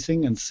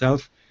self-policing and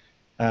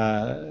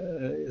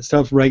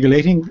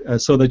self-regulating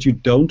so that you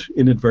don't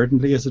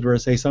inadvertently, as it were,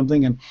 say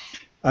something, and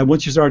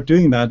once you start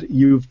doing that,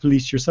 you've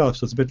policed yourself.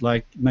 So it's a bit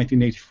like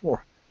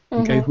 1984.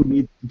 Okay, who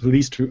needs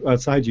police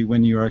outside you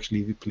when you're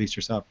actually police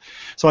yourself?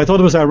 So I thought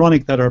it was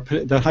ironic that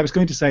that I was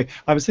going to say,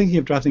 I was thinking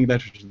of drafting a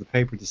letter to the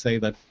paper to say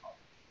that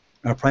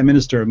our Prime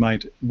Minister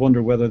might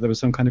wonder whether there was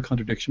some kind of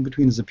contradiction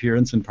between his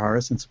appearance in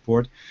Paris in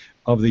support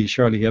of the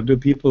Charlie Hebdo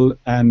people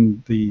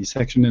and the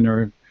section in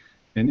our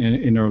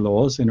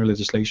laws, in our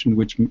legislation,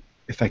 which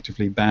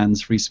effectively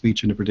bans free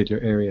speech in a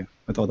particular area.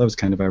 I thought that was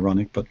kind of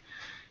ironic, but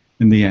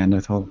in the end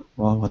I thought,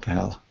 well, what the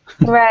hell?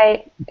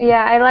 Right.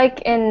 Yeah, I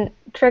like in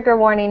Trigger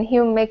Warning,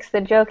 Hume makes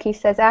the joke, he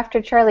says,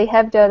 after Charlie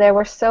Hebdo, there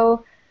were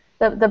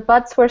the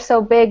butts were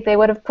so big they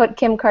would have put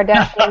Kim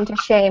Kardashian to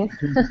shame.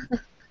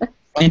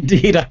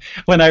 Indeed,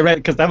 when I read,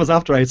 because that was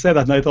after I had said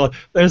that, and I thought,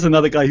 there's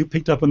another guy who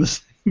picked up on the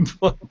same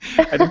point.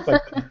 I didn't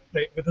quite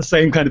with the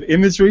same kind of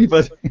imagery,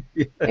 but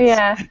yes.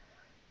 Yeah.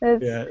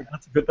 Yeah,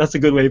 that's a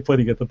good way of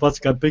putting it. The butts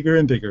got bigger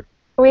and bigger.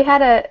 I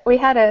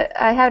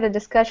had a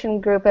discussion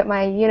group at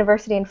my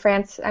university in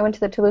France. I went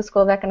to the Toulouse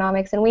School of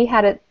Economics, and we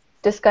had a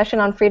discussion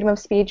on freedom of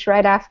speech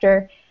right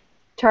after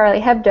Charlie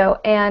Hebdo,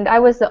 and I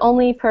was the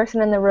only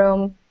person in the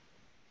room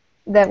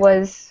that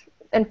was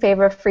in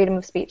favor of freedom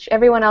of speech.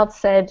 Everyone else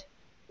said,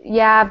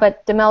 yeah,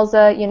 but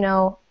Demelza, you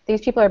know,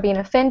 these people are being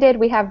offended.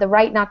 We have the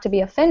right not to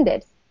be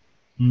offended.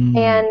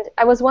 And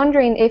I was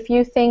wondering if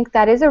you think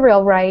that is a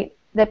real right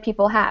that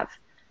people have.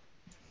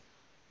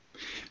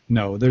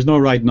 No, there's no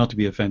right not to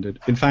be offended.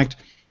 In fact,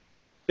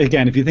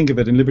 again, if you think of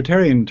it in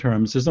libertarian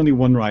terms, there's only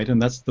one right,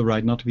 and that's the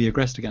right not to be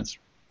aggressed against.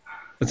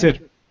 That's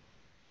it.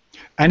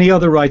 Any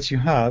other rights you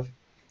have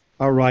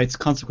are rights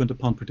consequent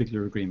upon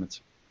particular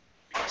agreements.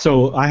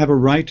 So I have a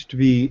right to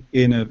be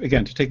in a,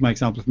 again, to take my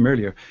example from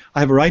earlier, I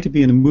have a right to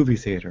be in a movie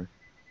theater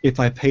if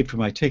I paid for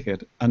my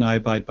ticket and I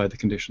abide by the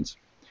conditions.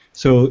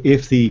 So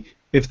if the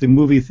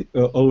movie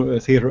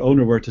theater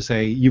owner were to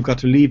say, you've got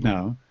to leave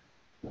now,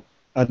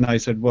 and I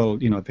said,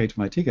 well, you know, I paid for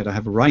my ticket, I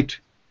have a right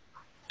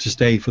to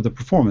stay for the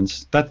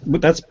performance.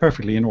 That's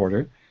perfectly in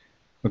order.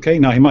 Okay,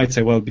 now he might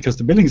say, well, because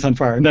the building's on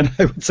fire, and then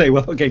I would say,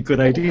 well, okay,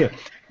 good idea.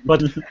 But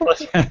did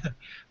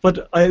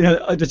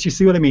you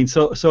see what I mean?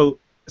 So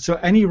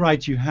any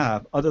right you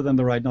have, other than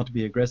the right not to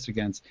be aggressed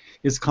against,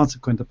 is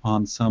consequent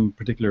upon some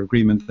particular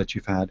agreement that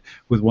you've had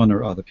with one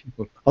or other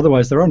people.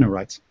 Otherwise, there are no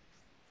rights.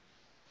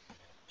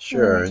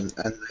 Sure, and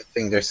I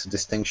think there's a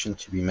distinction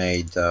to be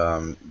made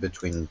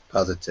between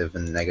positive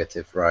and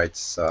negative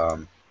rights,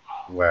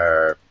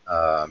 where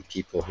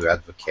people who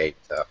advocate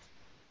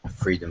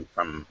freedom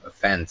from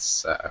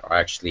offense are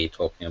actually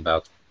talking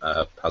about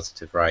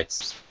positive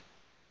rights.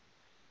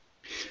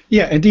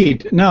 Yeah,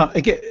 indeed. Now,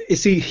 again, you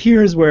see,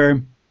 here's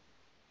where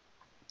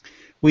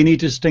we need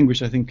to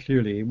distinguish, I think,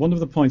 clearly. One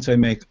of the points I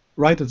make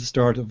right at the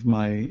start of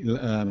my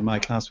my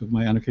class with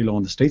my anarchy law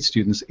and the state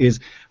students is,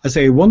 I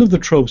say, one of the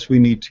tropes we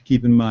need to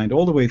keep in mind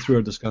all the way through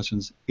our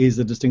discussions is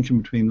the distinction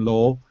between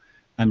law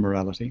and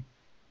morality,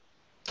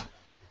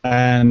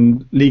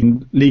 and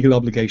legal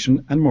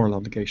obligation and moral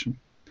obligation.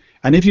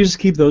 And if you just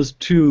keep those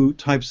two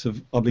types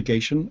of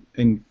obligation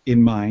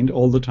in mind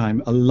all the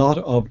time, a lot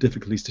of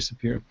difficulties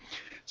disappear.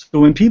 So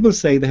when people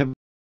say they have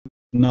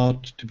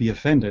not to be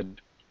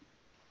offended,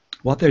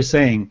 what they're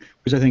saying,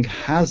 which I think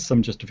has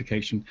some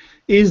justification,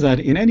 is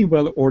that in any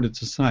well-ordered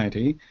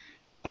society,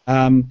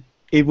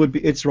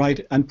 it's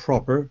right and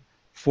proper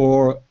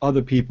for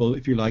other people,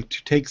 if you like,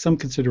 to take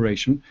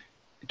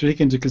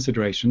into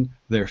consideration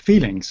their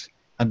feelings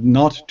and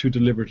not to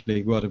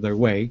deliberately go out of their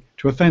way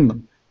to offend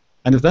them.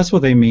 And if that's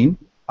what they mean,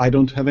 I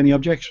don't have any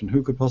objection.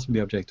 Who could possibly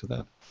object to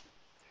that?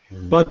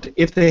 But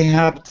if they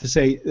have to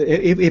say,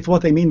 if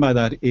what they mean by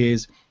that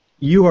is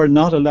you are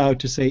not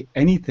allowed to say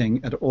anything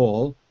at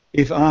all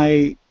if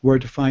I were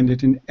to find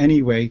it in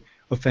any way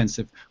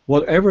offensive,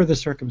 whatever the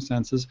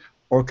circumstances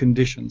or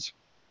conditions,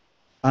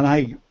 and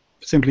I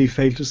simply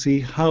fail to see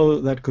how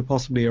that could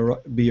possibly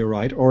be a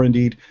right, or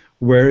indeed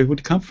where it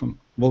would come from.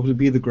 What would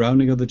be the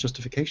grounding of the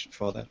justification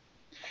for that?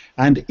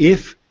 And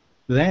if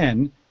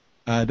then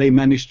they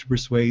manage to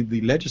persuade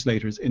the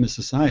legislators in a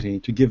society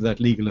to give that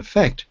legal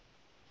effect,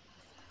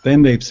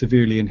 then they've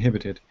severely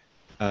inhibited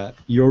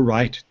your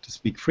right to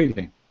speak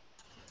freely.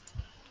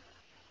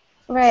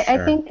 Right.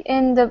 Sure. I think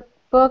in the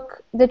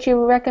book that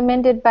you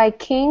recommended by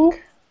King,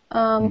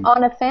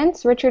 On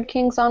Offense, Richard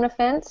King's On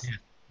Offense,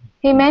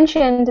 he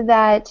mentioned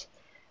that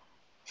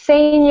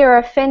saying you're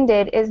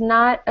offended is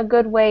not a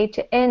good way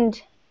to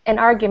end an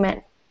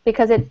argument,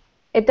 because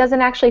it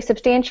doesn't actually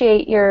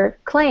substantiate your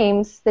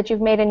claims that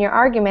you've made in your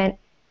argument.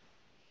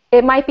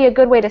 It might be a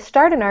good way to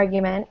start an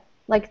argument,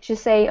 like to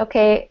say,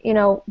 okay,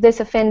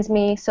 this offends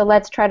me, so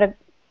let's try to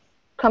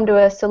come to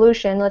a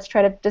solution. Let's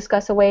try to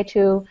discuss a way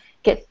to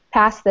get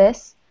past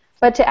this.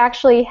 But to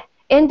actually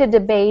end a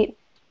debate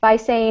by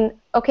saying,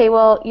 okay,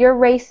 well, you're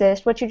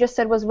racist, what you just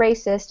said was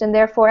racist, and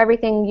therefore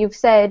everything you've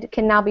said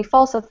can now be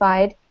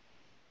falsified,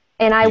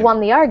 and I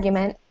won the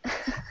argument.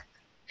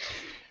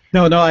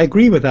 No, I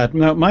agree with that.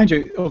 Now, mind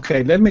you,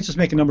 okay, let me just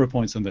make a number of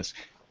points on this.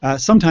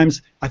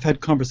 Sometimes I've had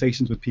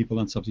conversations with people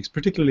on subjects,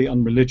 particularly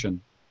on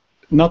religion,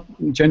 not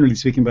generally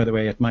speaking, by the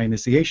way, at my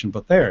initiation,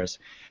 but theirs.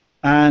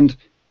 And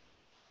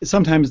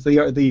sometimes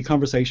the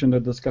conversation or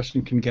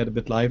discussion can get a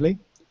bit lively,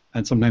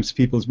 and sometimes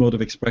people's mode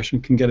of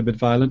expression can get a bit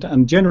violent.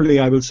 And generally,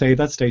 I will say at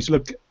that stage,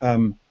 look,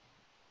 I'm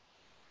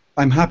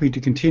happy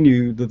to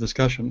continue the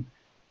discussion,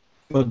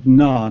 but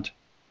not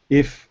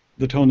if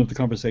the tone of the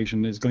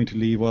conversation is going to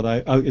leave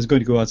is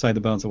going to go outside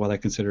the bounds of what I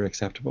consider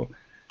acceptable.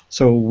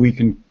 So we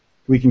can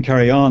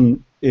carry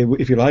on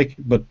if you like,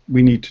 but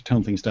we need to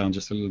tone things down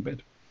just a little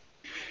bit.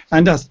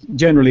 And that's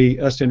generally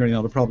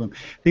not a problem.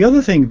 The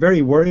other thing,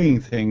 very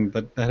worrying thing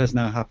that has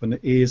now happened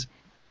is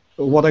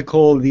what I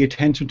call the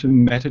attention to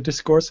meta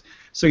discourse.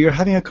 So you're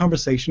having a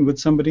conversation with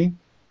somebody,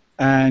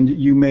 and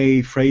you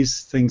may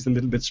phrase things a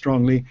little bit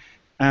strongly,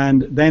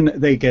 and then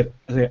they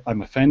say,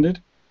 I'm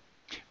offended,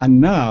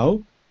 and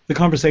now the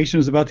conversation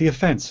is about the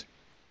offense.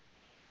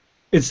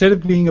 Instead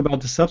of being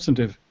about the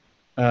substantive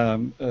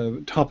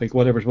topic,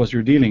 whatever it was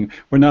you're dealing,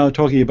 we're now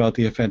talking about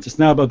the offense. It's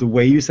now about the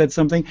way you said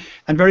something,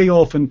 and very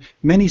often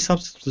many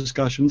substantive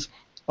discussions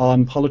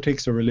on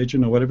politics or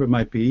religion or whatever it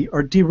might be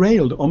are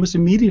derailed almost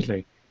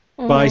immediately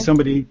by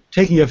somebody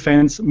taking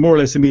offense more or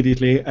less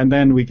immediately, and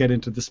then we get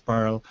into the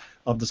spiral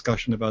of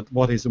discussion about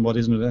what is and what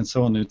isn't, and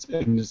so on. It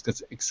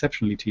gets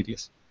exceptionally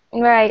tedious.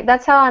 Right.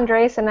 That's how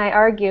Andres and I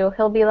argue.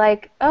 He'll be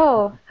like,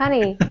 oh,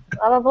 honey,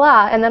 blah, blah,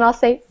 blah. And then I'll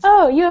say,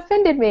 oh, you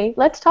offended me.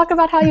 Let's talk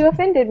about how you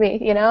offended me,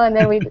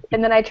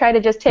 and then I try to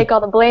just take all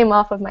the blame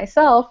off of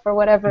myself or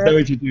whatever. Is that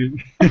what you do?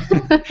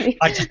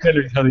 I just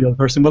clearly tell the other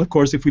person, well, of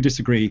course, if we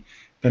disagree,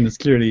 then it's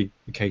clearly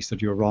the case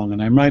that you're wrong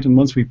and I'm right, and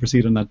once we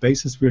proceed on that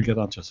basis, we'll get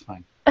on just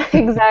fine.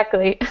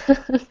 Exactly.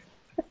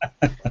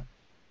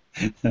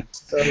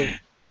 So,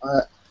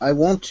 I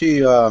want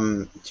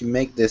to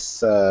make this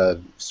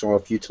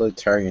sort of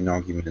utilitarian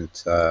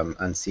argument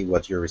and see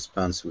what your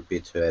response would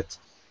be to it.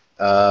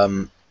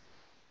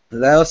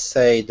 Let us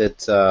say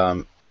that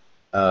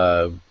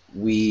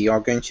we are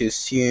going to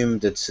assume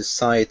that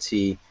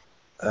society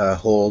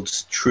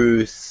holds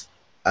truth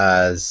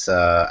as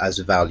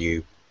a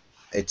value.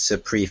 It's a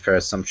pretty fair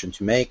assumption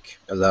to make.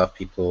 A lot of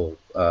people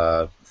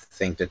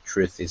think that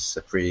truth is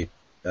pretty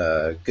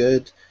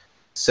good.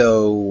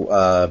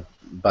 So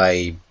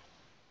by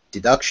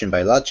deduction,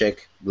 by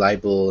logic,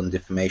 libel and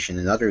defamation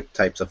and other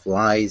types of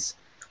lies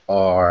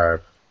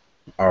are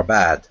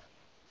bad.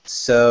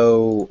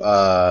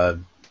 So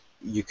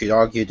you could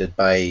argue that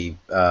by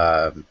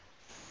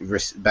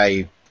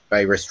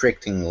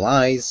restricting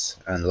lies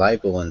and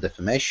libel and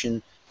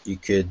defamation, you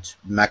could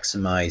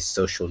maximize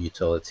social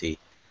utility,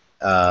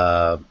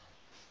 or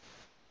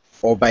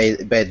by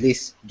at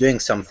least doing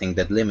something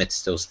that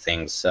limits those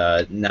things.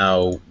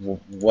 Now,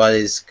 what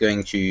is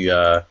going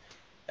to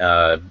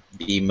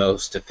be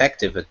most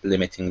effective at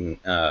limiting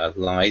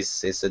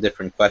lies is a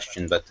different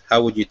question. But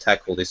how would you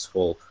tackle this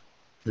whole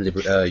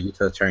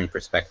utilitarian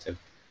perspective?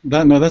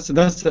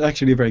 That's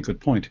actually a very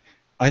good point.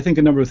 I think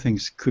a number of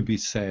things could be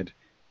said.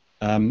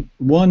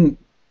 One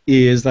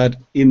is that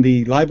in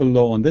the libel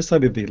law on this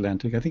side of the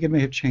Atlantic, I think it may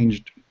have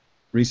changed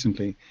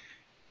recently,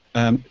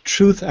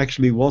 truth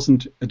actually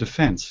wasn't a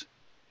defense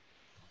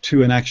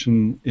to an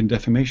action in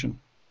defamation.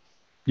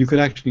 You could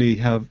actually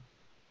have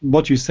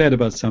what you said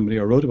about somebody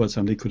or wrote about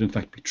somebody could in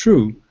fact be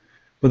true,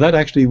 but that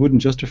actually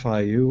wouldn't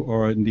justify you,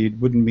 or indeed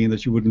wouldn't mean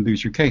that you wouldn't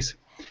lose your case.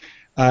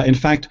 In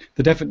fact,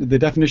 the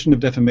definition of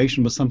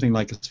defamation was something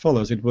like as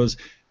follows. It was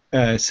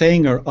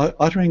saying or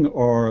uttering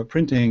or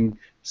printing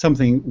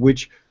something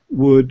which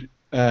would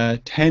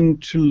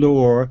tend to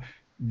lower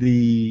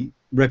the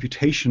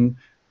reputation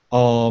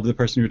of the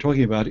person you're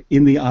talking about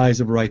in the eyes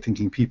of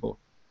right-thinking people.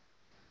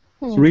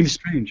 It's really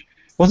strange.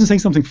 It wasn't saying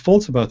something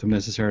false about them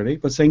necessarily,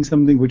 but saying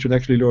something which would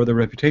actually lower their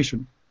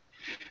reputation.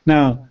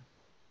 Now,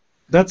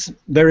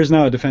 there is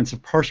now a defense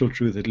of partial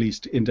truth, at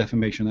least in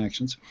defamation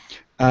actions.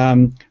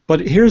 But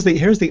here's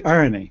the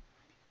irony.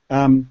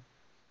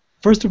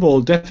 First of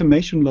all,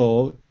 defamation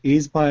law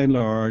is by and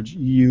large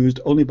used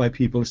only by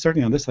people,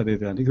 certainly on this side of the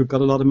Atlantic, who've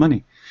got a lot of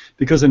money.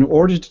 Because in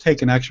order to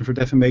take an action for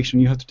defamation,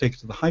 you have to take it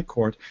to the High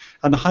Court,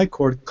 and the High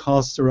Court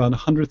costs around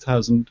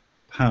 £100,000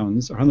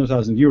 or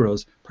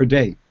 €100,000 per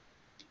day,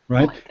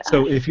 right? Oh,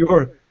 so if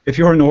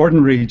you're an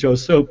ordinary Joe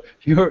Soap,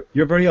 you're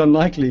very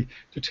unlikely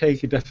to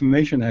take a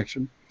defamation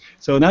action.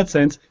 So in that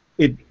sense,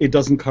 it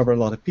doesn't cover a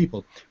lot of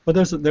people. But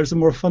there's a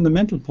more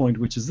fundamental point,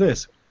 which is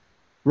this.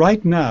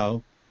 Right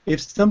now, if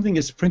something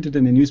is printed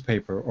in a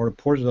newspaper or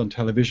reported on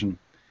television,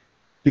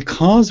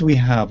 because we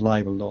have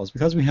libel laws,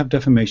 because we have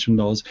defamation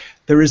laws,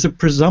 there is a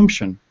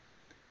presumption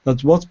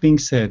that what's being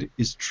said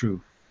is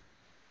true.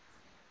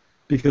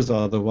 Because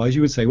otherwise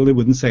you would say, well, they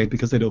wouldn't say it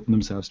because they'd open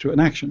themselves to an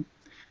action.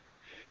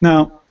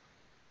 Now,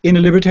 in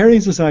a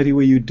libertarian society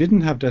where you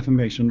didn't have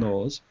defamation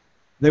laws,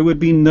 there would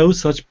be no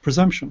such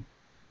presumption.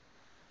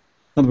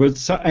 In other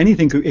words,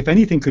 if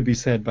anything could be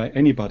said by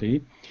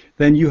anybody,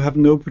 then you have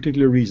no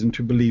particular reason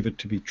to believe it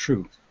to be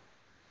true,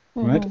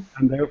 right?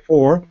 And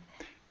therefore,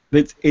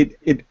 in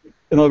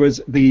other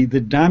words, the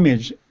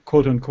damage,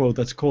 quote unquote,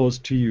 that's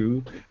caused to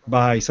you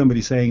by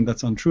somebody saying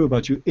that's untrue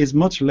about you is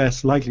much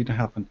less likely to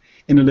happen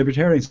in a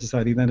libertarian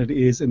society than it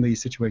is in the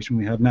situation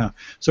we have now.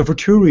 So for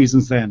two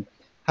reasons then,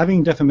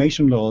 having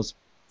defamation laws,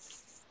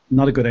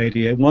 not a good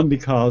idea. One,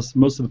 because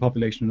most of the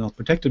population are not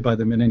protected by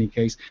them in any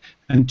case,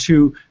 and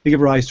two, they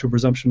give rise to a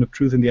presumption of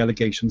truth in the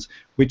allegations,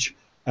 which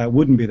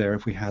wouldn't be there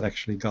if we had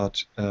actually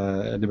got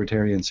a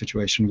libertarian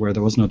situation where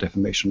there was no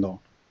defamation law.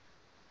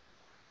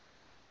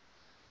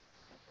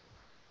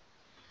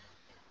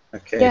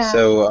 Okay, Yeah.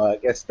 so I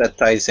guess that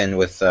ties in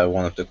with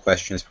one of the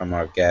questions from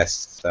our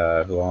guests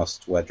who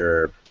asked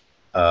whether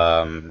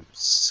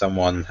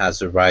someone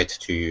has a right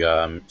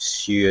to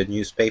sue a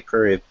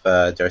newspaper if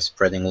they're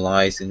spreading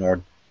lies in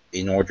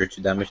order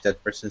to damage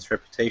that person's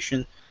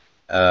reputation,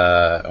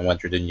 and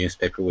whether the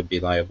newspaper would be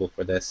liable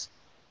for this.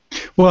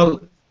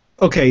 Well,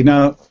 okay,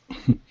 now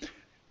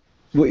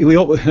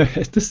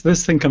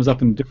this thing comes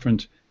up in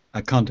different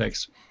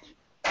contexts.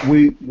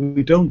 We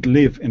don't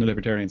live in a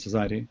libertarian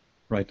society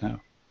right now.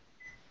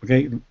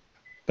 Okay,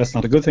 that's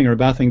not a good thing or a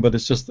bad thing, but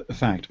it's just a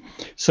fact.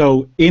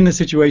 So in the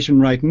situation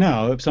right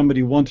now, if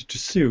somebody wanted to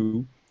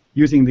sue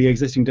using the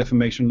existing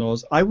defamation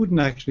laws, I wouldn't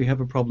actually have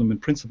a problem in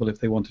principle if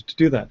they wanted to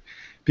do that,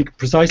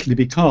 precisely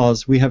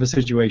because we have a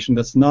situation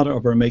that's not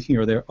of our making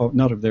or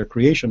not of their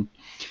creation,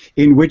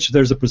 in which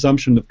there's a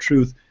presumption of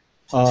truth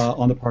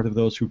on the part of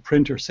those who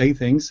print or say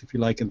things, if you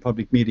like, in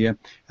public media,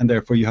 and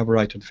therefore you have a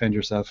right to defend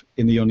yourself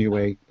in the only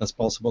way that's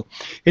possible.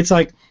 It's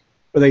like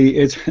the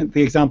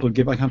example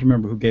I can't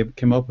remember who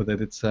came up with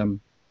it. It's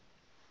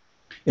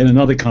in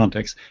another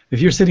context.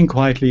 If you're sitting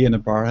quietly in a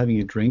bar having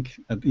a drink,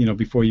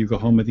 before you go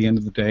home at the end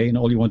of the day, and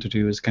all you want to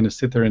do is kind of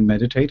sit there and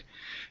meditate,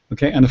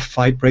 okay, and a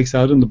fight breaks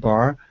out in the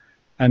bar,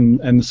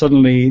 and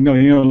suddenly,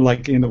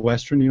 like in the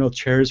Western,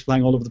 chairs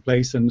flying all over the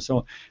place and so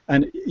on.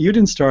 And you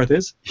didn't start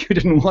this. You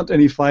didn't want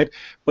any fight.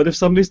 But if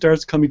somebody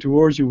starts coming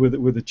towards you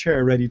with a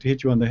chair ready to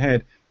hit you on the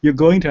head, you're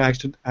going to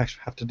actually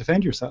have to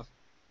defend yourself.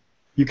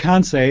 You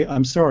can't say,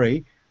 I'm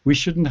sorry, we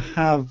shouldn't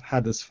have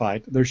had this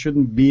fight. There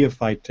shouldn't be a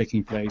fight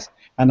taking place,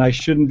 and I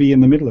shouldn't be in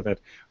the middle of it.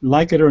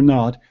 Like it or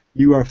not,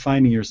 you are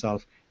finding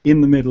yourself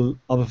in the middle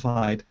of a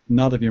fight,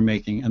 not of your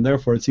making, and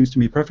therefore it seems to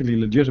me perfectly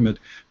legitimate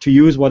to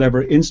use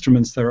whatever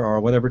instruments there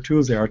are, whatever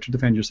tools there are to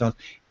defend yourself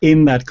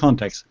in that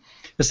context.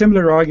 A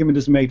similar argument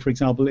is made, for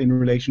example, in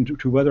relation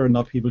to whether or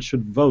not people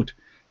should vote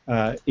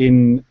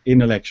in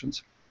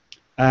elections.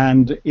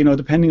 And,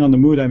 depending on the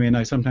mood I'm in,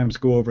 I sometimes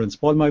go over and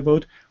spoil my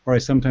vote, or I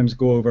sometimes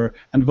go over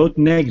and vote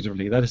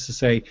negatively. That is to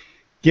say,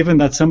 given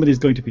that somebody's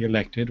going to be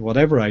elected,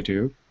 whatever I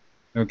do,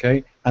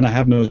 okay, and I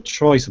have no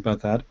choice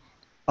about that,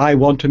 I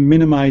want to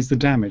minimize the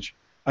damage.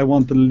 I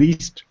want the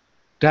least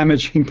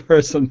damaging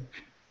person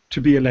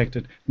to be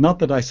elected. Not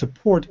that I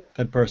support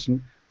that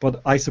person,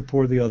 but I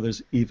support the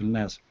others even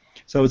less.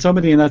 So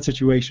somebody in that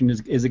situation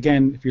is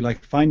again, if you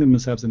like, finding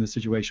themselves in a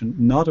situation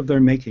not of their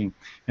making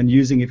and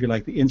using, if you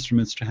like, the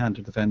instruments to hand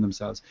to defend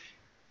themselves.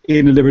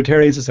 In a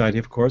libertarian society,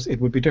 of course,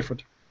 it would be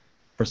different.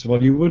 First of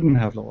all, you wouldn't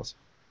have laws,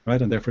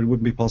 right? And therefore it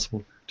wouldn't be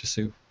possible to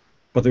sue.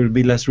 But there would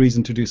be less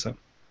reason to do so.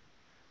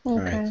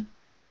 Okay. Right.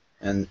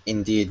 And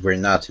indeed, we're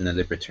not in a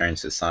libertarian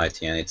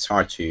society, and it's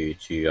hard to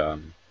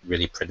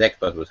really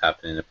predict what would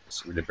happen in a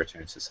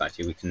libertarian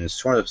society. We can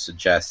sort of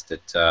suggest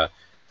that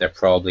there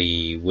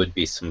probably would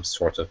be some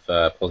sort of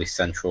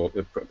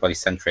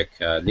polycentric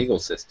legal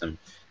system,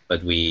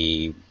 but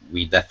we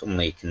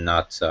definitely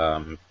cannot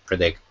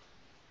predict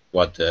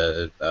what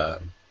the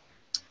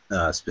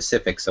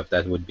specifics of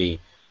that would be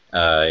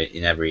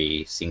in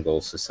every single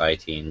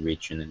society and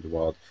region in the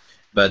world.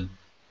 But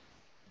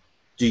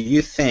do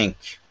you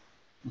think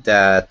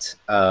that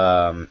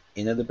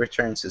in a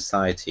libertarian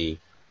society,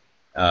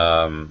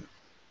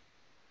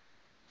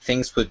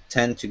 things would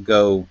tend to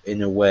go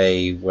in a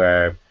way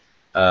where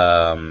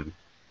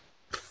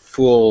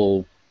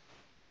full,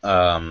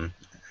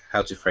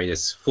 how to phrase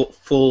this,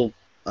 full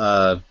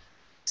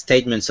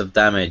statements of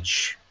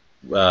damage,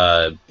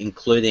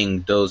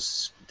 including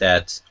those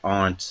that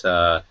aren't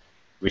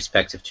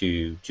respective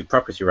to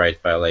property right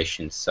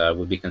violations,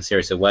 would be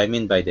considered? So what I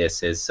mean by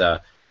this is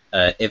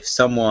if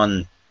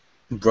someone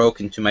broke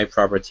into my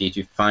property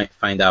to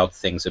find out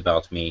things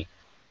about me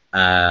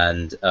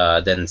and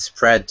then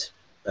spread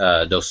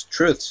those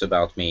truths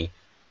about me,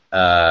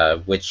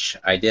 which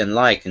I didn't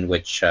like and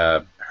which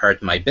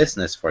hurt my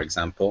business, for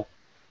example,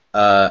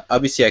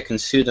 obviously I can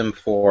sue them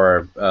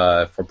for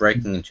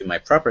breaking into my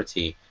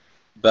property,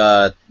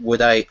 but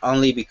would I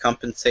only be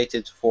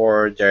compensated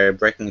for their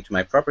breaking into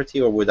my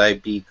property, or would I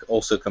be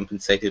also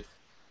compensated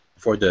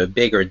for the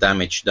bigger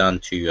damage done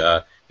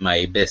to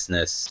my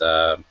business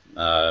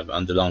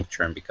on the long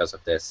term because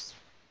of this?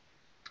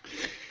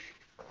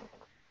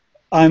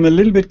 I'm a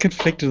little bit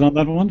conflicted on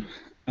that one.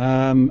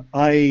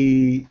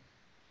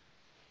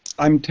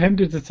 I'm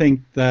tempted to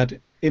think that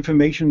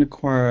information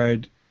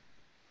acquired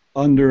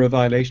under a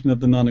violation of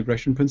the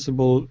non-aggression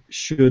principle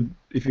should,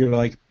 if you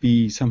like,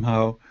 be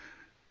somehow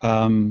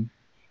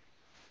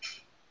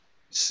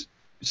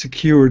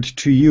secured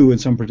to you in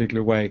some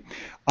particular way.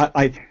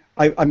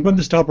 I'm going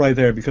to stop right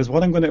there, because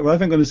what I'm going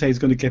to say is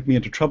going to get me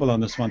into trouble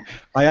on this one.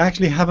 I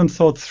actually haven't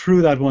thought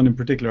through that one in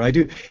particular. I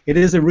do.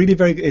 It's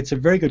a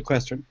very good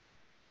question,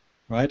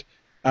 right?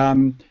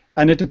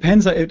 And it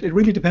depends. It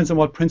really depends on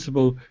what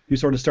principle you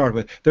sort of start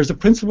with. There's a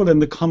principle in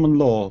the common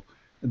law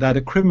that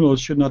a criminal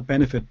should not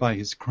benefit by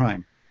his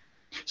crime.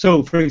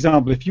 So, for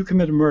example, if you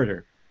commit a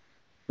murder,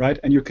 right,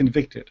 and you're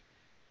convicted,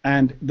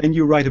 and then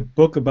you write a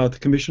book about the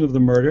commission of the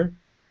murder,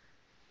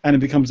 and it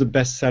becomes a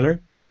bestseller,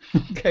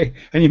 okay,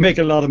 and you make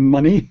a lot of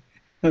money,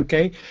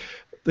 okay,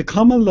 the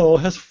common law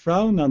has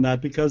frowned on that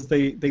because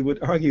they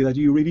would argue that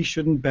you really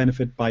shouldn't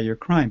benefit by your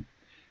crime.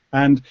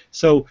 And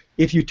so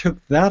if you took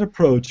that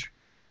approach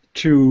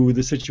to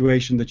the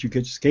situation that you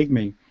just gave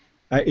me,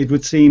 it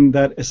would seem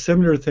that a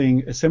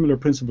similar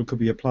principle could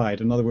be applied.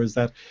 In other words,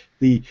 that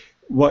the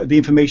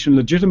information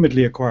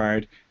legitimately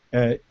acquired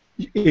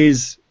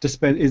is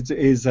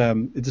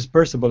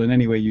dispersible in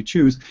any way you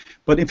choose,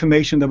 but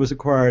information that was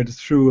acquired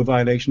through a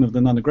violation of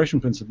the non-aggression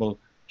principle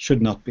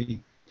should not be.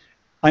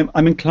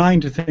 I'm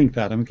inclined to think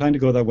that. I'm inclined to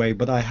go that way,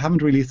 but I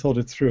haven't really thought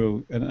it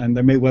through, and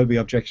there may well be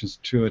objections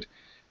to it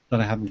that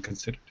I haven't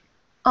considered.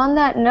 On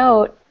that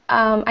note,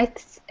 I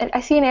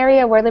see an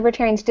area where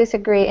libertarians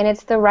disagree, and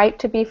it's the right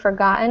to be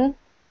forgotten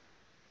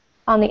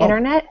on the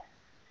internet.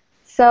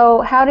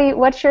 So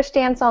what's your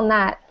stance on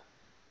that?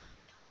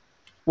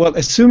 Well,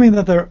 assuming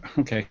that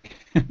okay,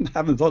 I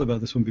haven't thought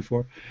about this one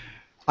before.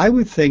 I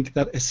would think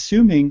that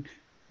assuming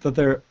that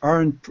there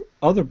aren't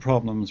other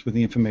problems with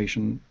the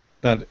information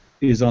that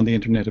is on the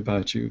internet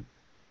about you,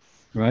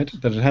 right,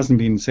 that it hasn't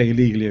been, say,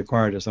 illegally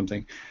acquired or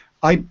something,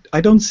 I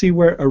don't see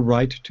where a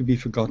right to be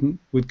forgotten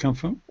would come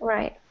from.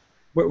 Right.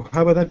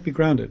 How would that be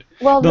grounded?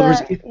 Well, in other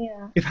words,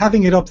 if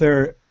having it up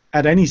there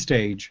at any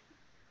stage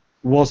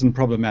wasn't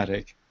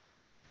problematic,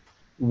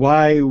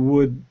 why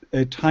would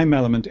a time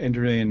element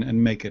enter in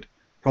and make it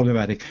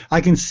problematic?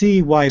 I can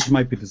see why it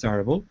might be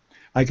desirable.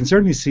 I can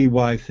certainly see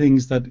why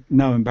things that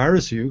now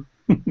embarrass you,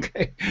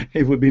 okay,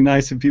 it would be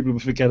nice if people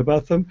would forget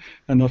about them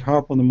and not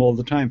harp on them all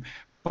the time.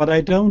 But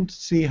I don't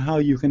see how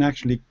you can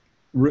actually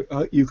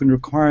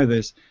require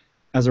this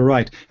as a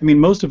right. I mean,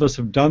 most of us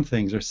have done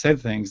things or said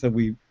things that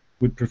we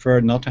would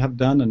prefer not to have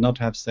done and not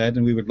to have said,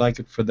 and we would like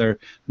it for there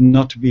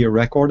not to be a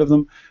record of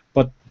them,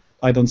 but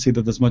I don't see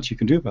that there's much you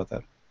can do about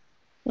that.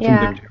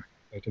 Yeah.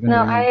 No,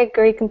 I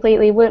agree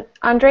completely. When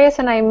Andreas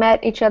and I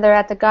met each other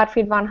at the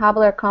Gottfried von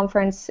Habler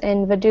conference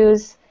in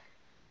Vaduz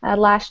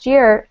last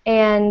year,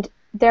 and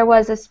there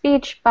was a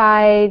speech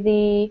by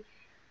the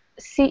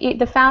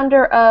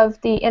founder of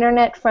the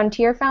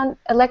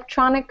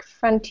Electronic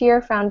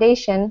Frontier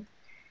Foundation,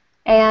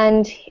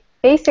 and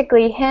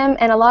basically him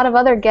and a lot of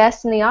other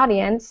guests in the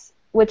audience,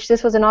 which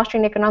this was an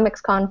Austrian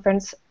economics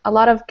conference, a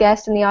lot of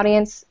guests in the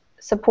audience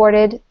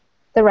supported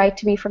the right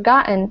to be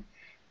forgotten.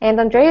 And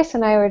Andreas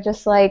and I were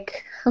just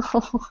like,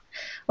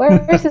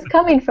 where is this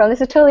coming from?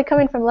 This is totally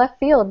coming from left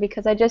field,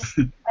 because I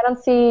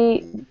don't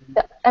see,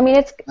 I mean,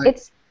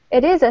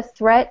 it is a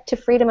threat to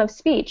freedom of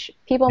speech.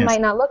 People might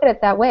not look at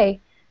it that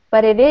way,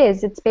 but it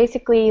is. It's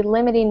basically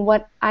limiting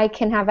what I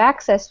can have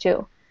access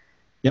to.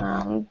 Yep.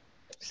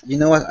 You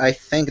know what? I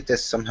think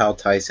this somehow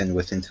ties in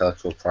with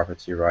intellectual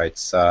property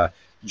rights.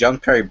 John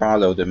Perry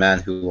Barlow, the man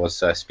who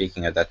was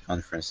speaking at that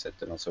conference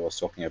that also was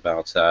talking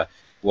about,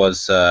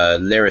 was a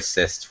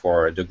lyricist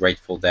for the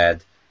Grateful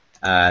Dead,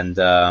 and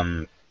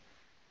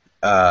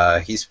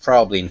he's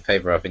probably in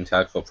favor of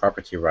intellectual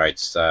property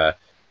rights.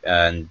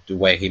 And the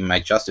way he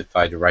might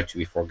justify the right to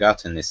be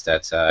forgotten is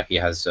that he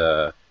has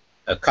a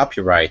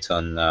copyright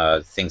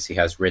on things he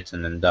has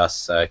written, and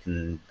thus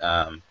can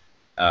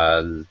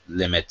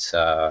limit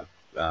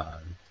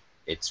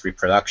its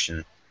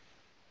reproduction.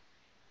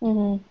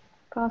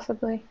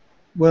 Possibly.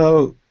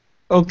 Well,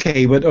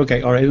 okay, but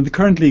okay, all right. In the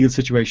current legal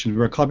situation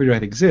where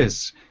copyright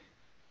exists,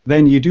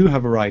 then you do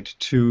have a right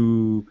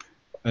to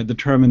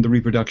determine the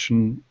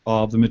reproduction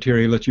of the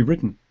material that you've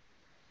written.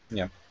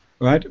 Yeah.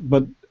 Right?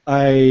 But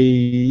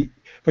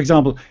for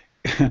example,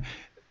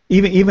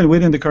 even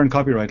within the current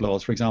copyright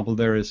laws, for example,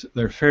 there's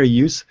fair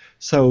use.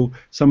 So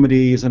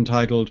somebody is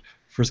entitled,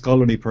 for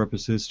scholarly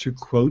purposes, to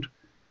quote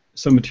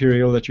some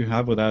material that you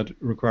have without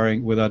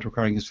requiring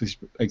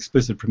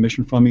explicit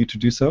permission from you to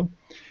do so.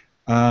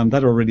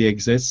 That already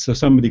exists. So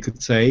somebody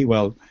could say,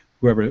 well,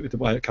 whoever,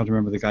 I can't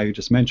remember the guy you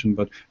just mentioned,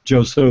 but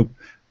Joe Soap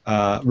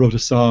wrote a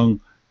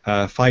song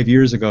 5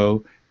 years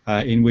ago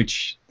in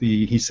which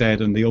he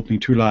said in the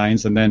opening 2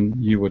 lines, and then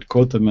you would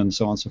quote them and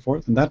so on and so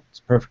forth, and that's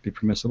perfectly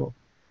permissible,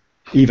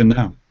 even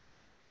now.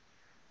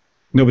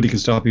 Nobody can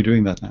stop you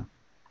doing that now.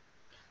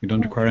 You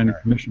don't require any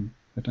permission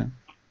right now.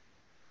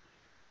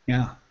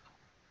 Yeah.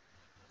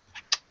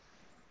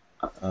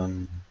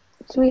 Do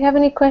we have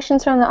any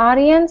questions from the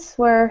audience?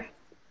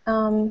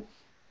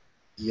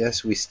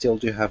 Yes, we still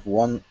do have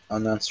one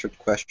unanswered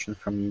question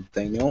from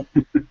Daniel.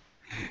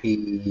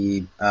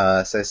 He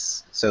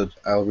says, so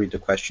I'll read the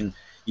question.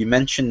 You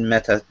mentioned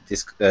meta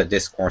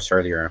discourse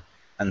earlier,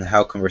 and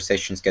how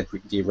conversations get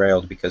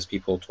derailed because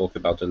people talk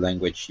about the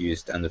language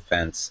used and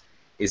offense.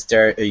 Is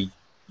there a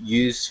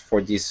use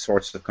for these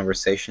sorts of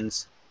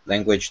conversations?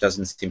 Language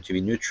doesn't seem to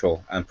be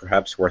neutral and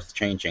perhaps worth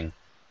changing.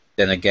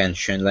 Then again,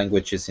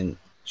 shouldn't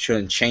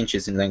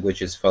changes in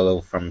languages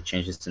follow from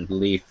changes in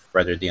belief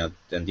rather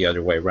than the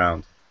other way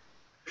around?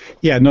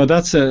 Yeah, no,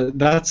 that's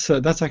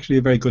actually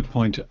a very good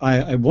point.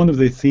 One of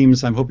the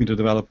themes I'm hoping to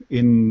develop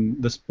in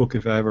this book,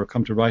 if I ever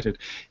come to write it,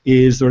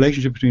 is the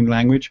relationship between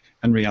language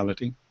and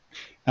reality.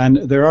 And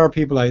there are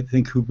people, I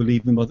think, who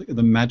believe in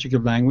the magic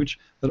of language,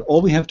 that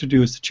all we have to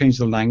do is to change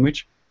the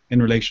language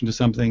in relation to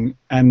something,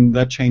 and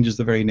that changes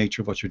the very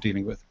nature of what you're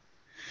dealing with.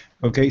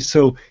 Okay,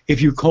 so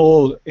if you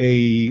call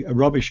a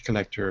rubbish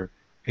collector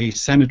a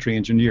sanitary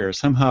engineer,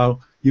 somehow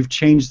you've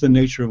changed the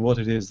nature of what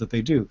it is that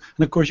they do.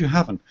 And of course you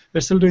haven't.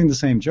 They're still doing the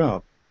same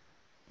job,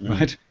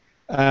 right?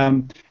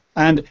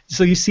 And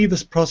so you see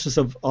this process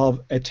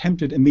of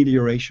attempted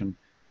amelioration,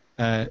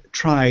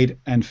 tried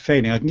and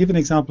failing. I can give an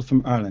example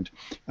from Ireland.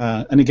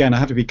 And again, I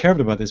have to be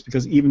careful about this,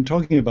 because even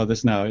talking about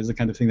this now is the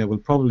kind of thing that will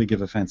probably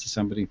give offense to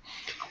somebody.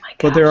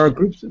 But there are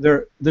groups,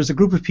 there's a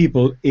group of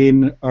people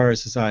in our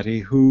society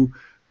who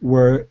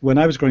were, when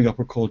I was growing up,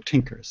 were called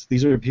tinkers.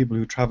 These are people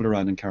who travel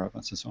around in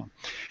caravans and so on.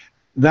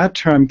 That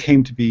term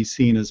came to be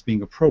seen as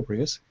being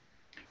appropriate,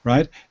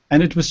 right?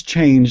 And it was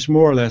changed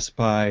more or less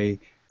by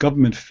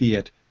government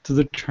fiat to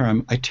the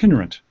term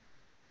itinerant.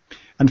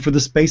 And for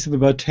the space of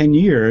about 10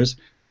 years,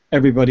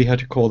 everybody had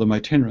to call them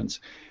itinerants.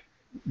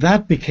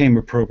 That became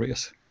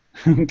appropriate,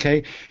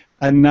 okay?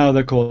 And now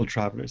they're called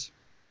travelers,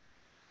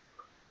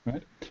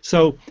 right?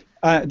 So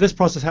this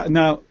process,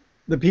 now,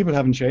 the people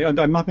haven't changed, and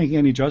I'm not making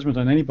any judgment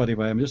on anybody,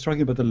 but I'm just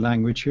talking about the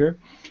language here,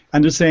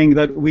 and just saying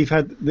that we've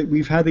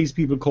had these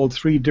people called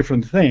 3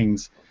 different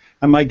things,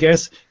 and my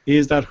guess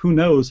is that, who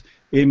knows,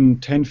 in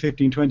 10,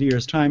 15, 20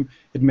 years' time,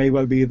 it may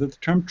well be that the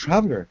term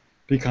traveler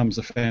becomes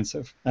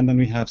offensive, and then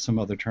we have some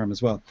other term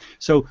as well.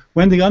 So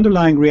when the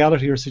underlying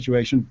reality or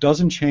situation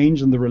doesn't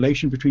change, and the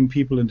relation between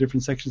people in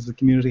different sections of the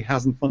community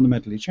hasn't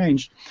fundamentally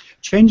changed,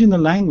 changing the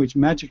language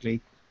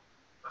magically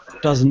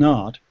does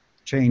not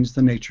change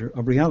the nature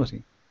of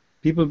reality.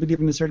 People believe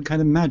in a certain kind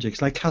of magic.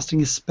 It's like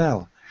casting a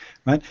spell,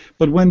 right?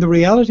 But when the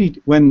reality,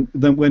 when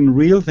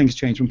real things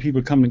change, when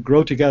people come and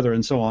grow together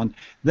and so on,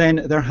 then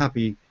they're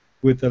happy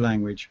with the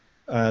language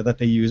that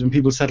they use, and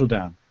people settle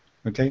down,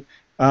 okay?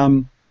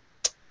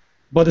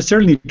 But it's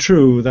certainly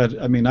true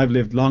that, I mean, I've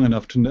lived long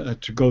enough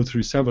to go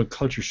through several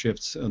culture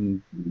shifts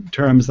and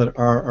terms that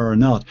are or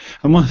not.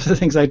 And one of the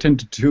things I tend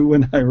to do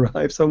when I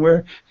arrive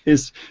somewhere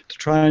is to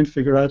try and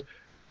figure out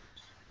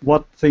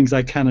what things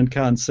I can and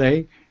can't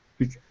say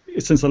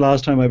since the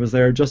last time I was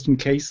there, just in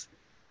case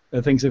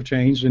things have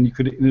changed and you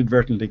could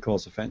inadvertently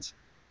cause offense.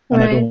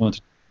 And I don't want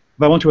to.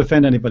 If I want to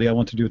offend anybody, I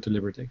want to do it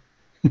deliberately.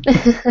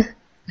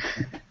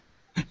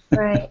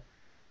 Right.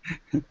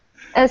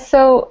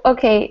 So,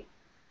 okay,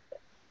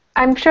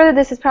 I'm sure that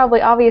this is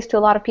probably obvious to a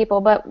lot of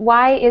people, but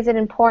why is it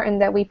important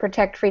that we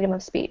protect freedom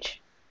of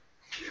speech?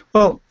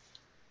 Well,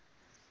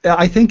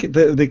 I think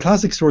the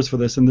classic source for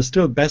this, and the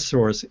still best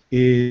source,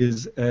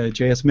 is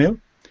J.S. Mill,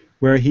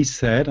 where he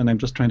said, and I'm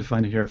just trying to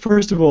find it here.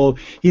 First of all,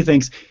 he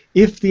thinks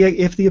if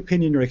the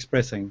opinion you're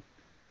expressing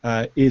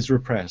is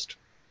repressed,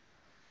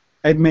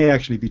 it may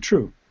actually be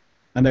true,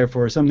 and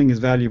therefore something as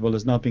valuable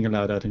as not being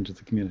allowed out into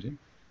the community.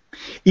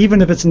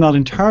 Even if it's not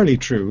entirely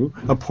true,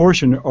 a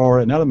portion or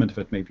an element of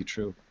it may be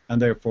true,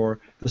 and therefore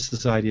the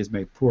society is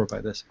made poor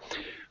by this.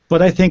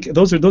 But I think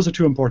those are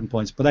two important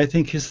points. But I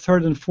think his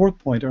third and fourth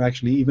point are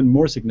actually even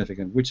more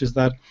significant, which is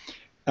that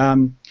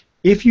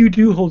if you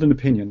do hold an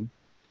opinion,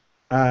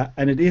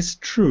 and it is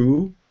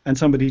true, and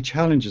somebody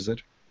challenges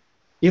it,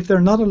 if they're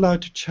not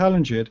allowed to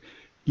challenge it,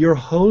 your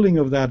holding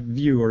of that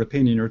view or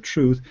opinion or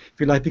truth, if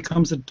you like,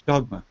 becomes a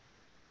dogma.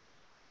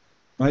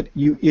 Right?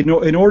 You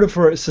know, in order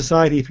for a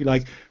society, if you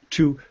like,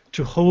 to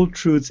hold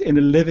truths in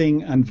a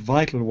living and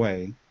vital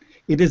way,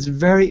 it is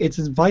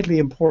vitally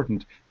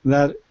important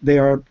that they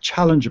are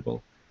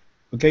challengeable.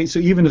 Okay, so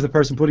even if the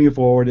person putting it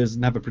forward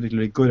doesn't have a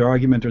particularly good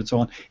argument and so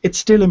on, it's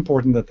still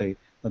important that they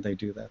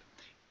do that.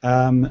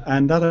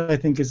 And that, I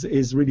think,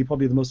 is really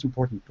probably the most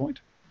important point.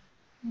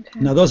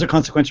 Okay. Now, those are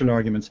consequential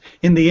arguments.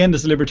 In the end,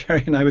 as a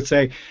libertarian, I would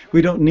say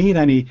we don't need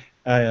any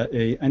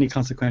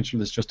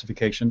consequentialist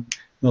justification.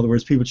 In other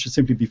words, people should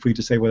simply be free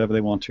to say whatever they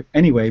want to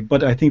anyway.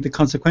 But I think the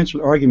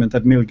consequential argument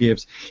that Mill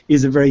gives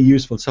is a very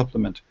useful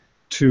supplement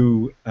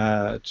to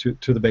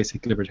the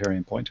basic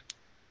libertarian point.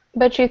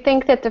 But you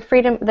think that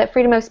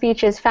freedom of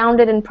speech is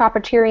founded in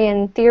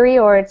propertarian theory,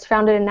 or it's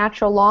founded in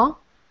natural law?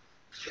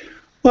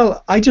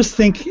 Well, I just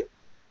think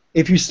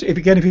if you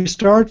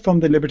start from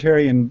the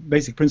libertarian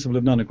basic principle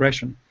of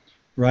non-aggression,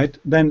 right,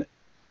 then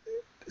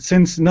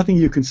since nothing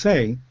you can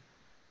say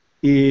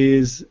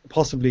is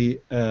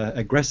possibly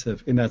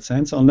aggressive in that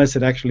sense, unless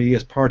it actually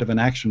is part of an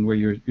action where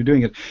you're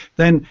doing it,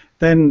 then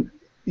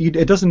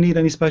it doesn't need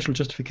any special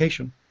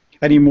justification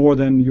any more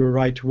than your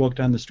right to walk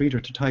down the street or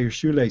to tie your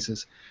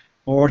shoelaces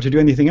or to do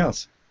anything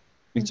else.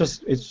 It's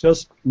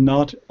just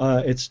not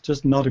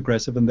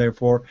aggressive, and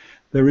therefore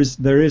there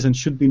is and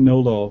should be no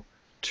law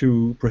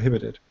to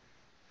prohibit it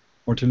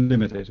or to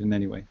limit it in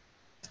any way,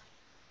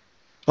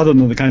 other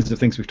than the kinds of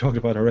things we've talked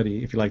about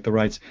already, if you like, the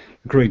rights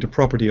accruing to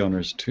property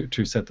owners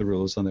to set the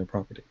rules on their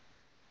property.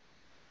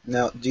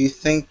 Now, do you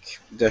think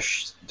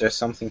there's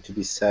something to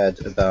be said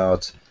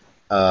about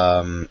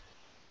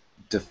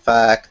the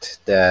fact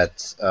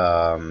that,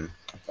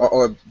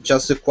 or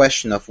just the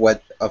question of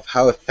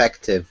how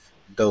effective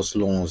those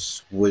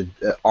laws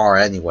are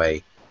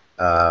anyway?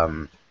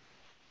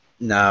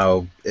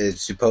 Now,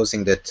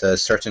 supposing that a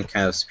certain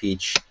kind of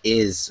speech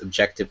is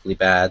objectively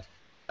bad,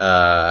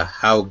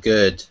 how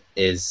good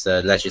is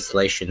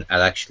legislation at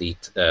actually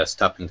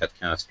stopping that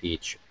kind of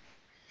speech?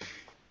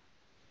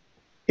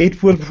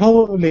 It will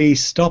probably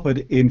stop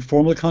it in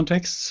formal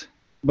contexts,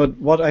 but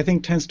what I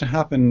think tends to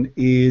happen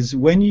is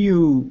when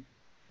you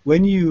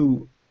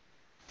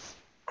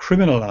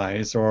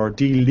criminalize or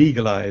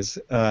delegalize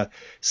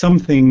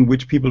something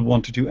which people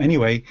want to do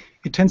anyway,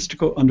 it tends to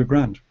go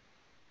underground,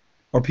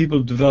 or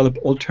people develop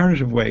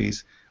alternative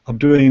ways of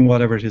doing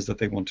whatever it is that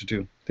they want to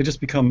do. They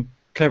just become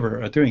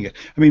clever at doing it.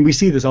 I mean, we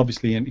see this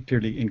obviously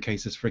clearly in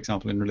cases, for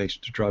example, in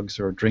relation to drugs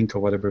or drink or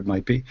whatever it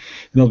might be.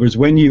 In other words,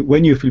 when you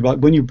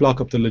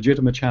block up the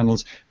legitimate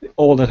channels,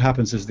 all that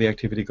happens is the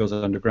activity goes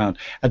underground,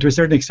 and to a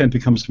certain extent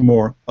becomes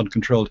more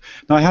uncontrolled.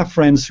 Now, I have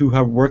friends who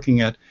are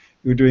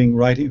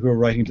who are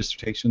writing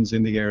dissertations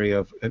in the area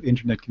of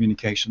internet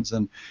communications,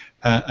 and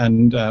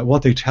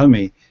what they tell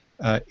me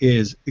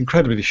is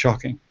incredibly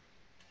shocking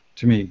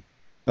to me.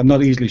 I'm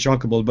not easily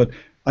shockable, but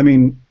I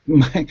mean,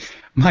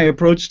 my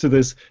approach to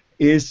this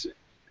is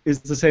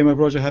the same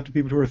approach I have to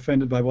people who are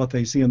offended by what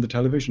they see on the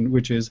television,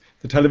 which is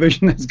the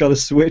television has got a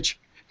switch,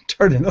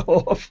 turn it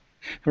off,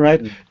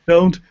 right?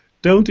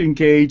 Don't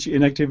engage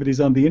in activities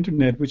on the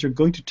internet which are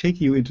going to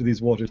take you into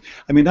these waters.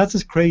 I mean, that's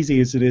as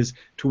crazy as it is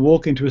to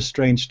walk into a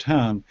strange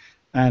town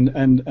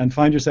and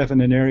find yourself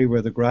in an area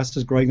where the grass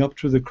is growing up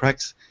through the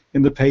cracks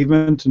in the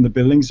pavement and the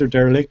buildings are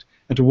derelict,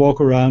 and to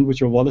walk around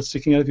with your wallet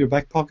sticking out of your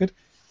back pocket.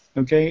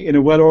 Okay, in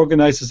a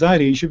well-organized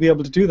society, you should be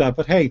able to do that.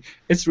 But hey,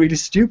 it's really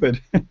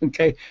stupid.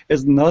 Okay,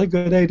 it's not a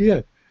good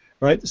idea,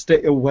 right?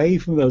 Stay away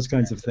from those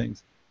kinds of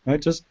things,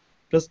 right? Just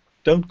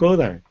don't go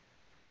there.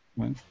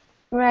 Right.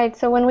 Right.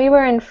 So when we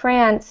were in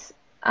France,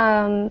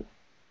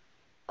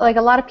 like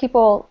a lot of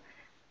people,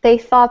 they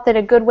thought that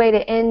a good way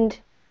to end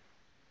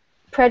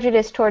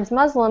prejudice towards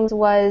Muslims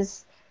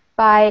was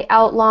by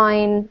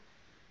outlawing,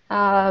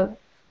 making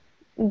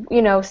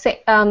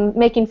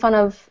fun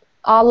of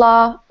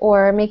Allah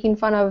or making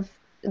fun of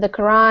the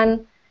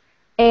Quran,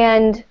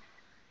 and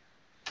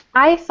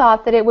I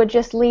thought that it would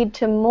just lead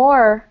to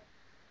more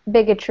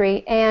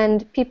bigotry,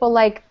 and people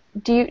like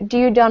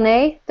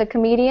Dieudonné, the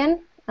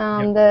comedian,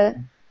 Yep.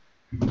 the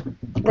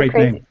Great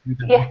crazy, name.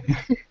 yeah,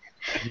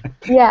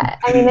 yeah.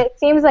 I mean, it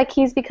seems like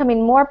he's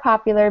becoming more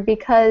popular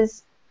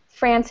because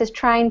France is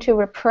trying to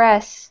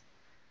repress.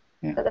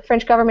 Yeah. The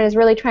French government is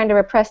really trying to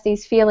repress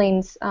these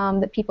feelings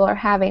that people are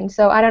having.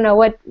 So I don't know.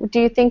 What do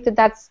you think that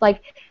that's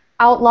like?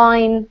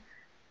 Outlawing,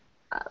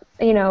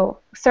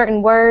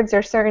 certain words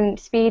or certain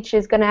speech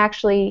is going to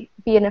actually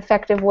be an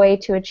effective way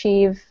to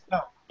achieve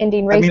No.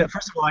 ending I mean, racism?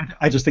 first of all,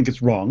 I just think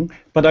it's wrong,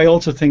 but I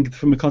also think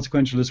from a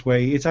consequentialist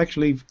way, it's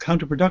actually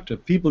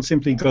counterproductive. People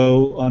simply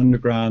go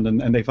underground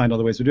and they find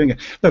other ways of doing it.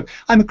 Look,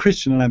 I'm a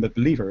Christian and I'm a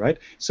believer, right?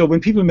 So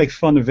when people make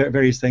fun of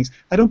various things,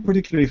 I don't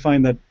particularly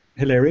find that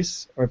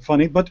hilarious or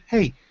funny, but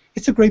hey,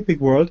 it's a great big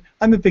world.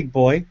 I'm a big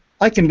boy.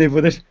 I can live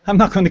with it. I'm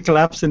not going to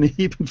collapse in a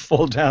heap and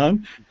fall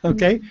down,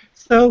 okay?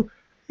 So,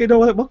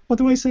 what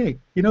do I say?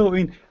 I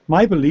mean,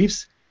 my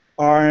beliefs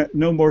are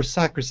no more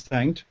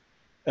sacrosanct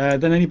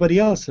than anybody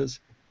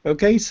else's.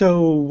 Okay,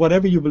 so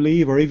whatever you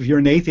believe, or if you're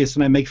an atheist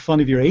and I make fun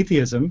of your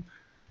atheism,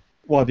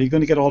 what, are you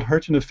going to get all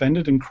hurt and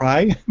offended and cry?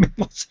 I mean,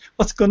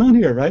 what's going on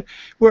here, right?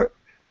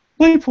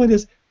 My point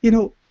is,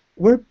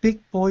 we're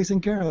big boys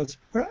and girls.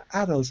 We're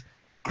adults.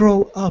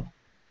 Grow up,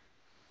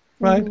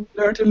 right?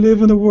 Learn to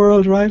live in the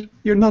world, right?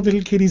 You're not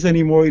little kiddies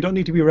anymore. You don't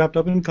need to be wrapped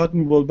up in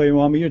cotton wool by your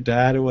mom or your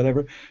dad or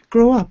whatever.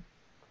 Grow up.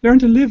 Learn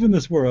to live in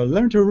this world.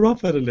 Learn to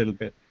rough it a little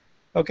bit.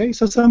 Okay,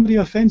 so somebody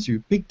offends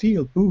you. Big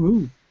deal.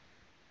 Boo-hoo.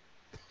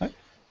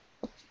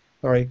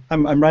 Sorry,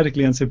 I'm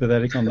radically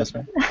unsympathetic on this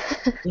one.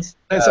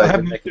 So I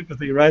have no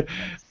sympathy, right?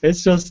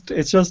 It's just,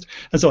 and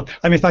so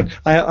I mean, in fact,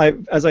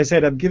 as I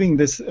said, I'm giving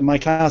my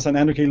class on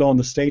anarchy law in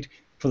the state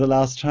for the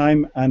last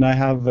time, and I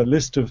have a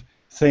list of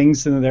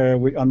things in there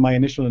on my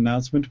initial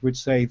announcement, which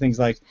say things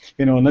like,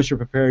 unless you're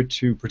prepared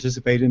to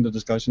participate in the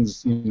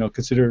discussions,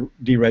 consider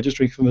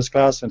deregistering from this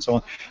class, and so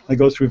on. I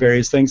go through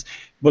various things,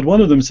 but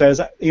one of them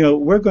says,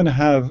 we're going to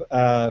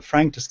have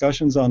frank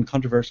discussions on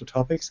controversial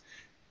topics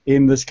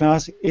in this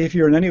class. If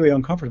you're in any way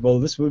uncomfortable,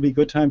 this will be a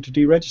good time to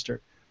deregister.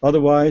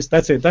 Otherwise,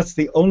 that's it. That's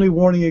the only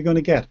warning you're going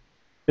to get.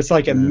 It's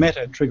like a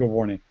meta trigger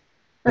warning.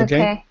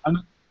 Okay.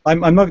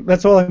 I'm not.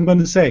 That's all I'm going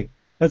to say.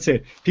 That's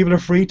it. People are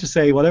free to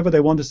say whatever they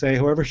want to say,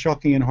 however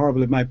shocking and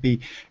horrible it might be.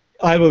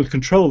 I will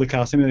control the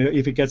class. I mean,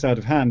 if it gets out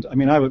of hand, I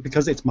mean, I will,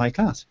 because it's my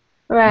class.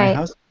 Right. My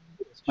house.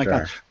 It's my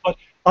class. But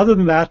other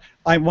than that,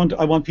 I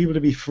want people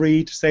to be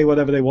free to say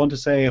whatever they want to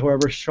say,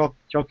 however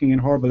shocking and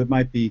horrible it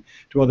might be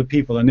to other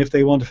people. And if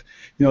they want,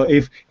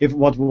 if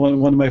what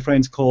one of my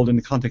friends called in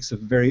the context of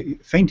very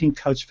fainting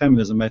couch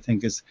feminism, I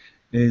think is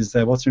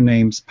what's her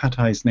name's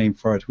Patai's name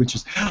for it, which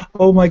is,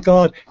 oh my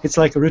God, it's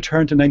like a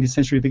return to 19th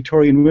century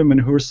Victorian women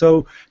who are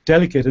so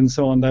delicate and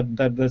so on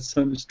that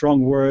some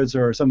strong words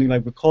or something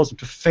like would cause them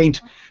to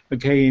faint,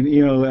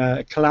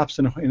 okay, collapse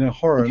in a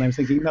horror. And I'm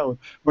thinking, no,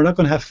 we're not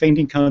going to have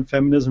fainting count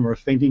feminism or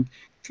fainting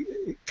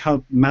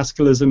count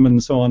masculism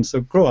and so on.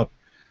 So grow up,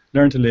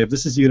 learn to live.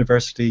 This is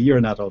university. You're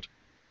an adult.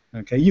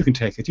 Okay, you can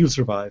take it. You'll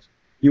survive.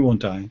 You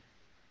won't die.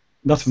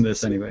 Not from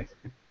this anyway.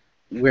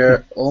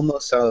 We're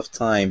almost out of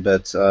time,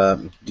 but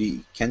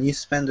can you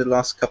spend the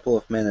last couple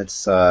of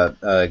minutes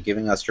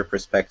giving us your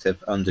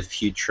perspective on the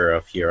future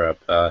of Europe?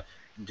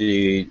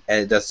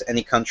 Does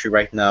any country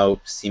right now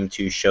seem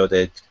to show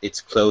that it's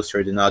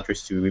closer than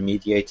others to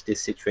remediate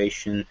this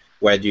situation?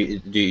 Where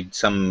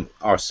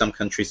are some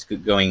countries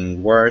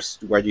going worse?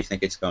 Where do you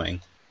think it's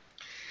going?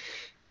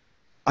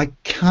 I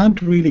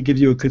can't really give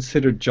you a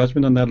considered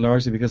judgment on that,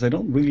 largely because I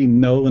don't really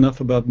know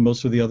enough about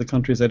most of the other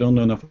countries. I don't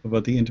know enough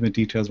about the intimate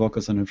details, what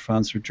goes on in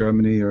France or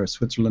Germany or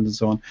Switzerland and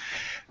so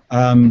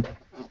on.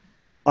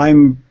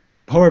 I'm,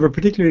 however,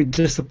 particularly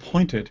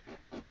disappointed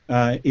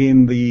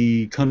in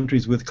the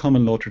countries with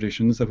common law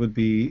traditions, that would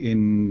be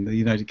in the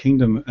United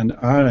Kingdom and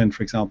Ireland,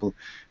 for example,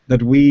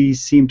 that we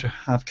seem to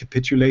have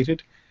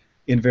capitulated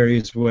in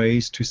various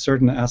ways to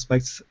certain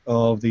aspects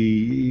of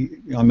the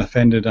I'm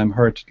offended, I'm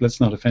hurt, let's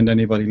not offend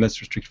anybody,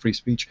 let's restrict free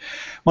speech.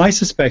 I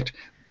suspect,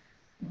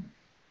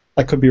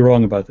 I could be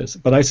wrong about this,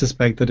 but I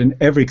suspect that in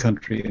every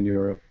country in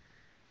Europe,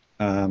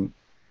 some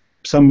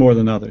more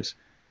than others,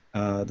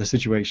 the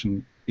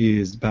situation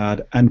is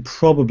bad and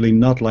probably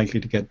not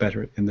likely to get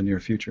better in the near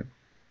future.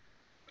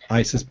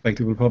 I suspect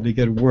it will probably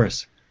get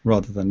worse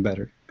rather than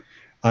better.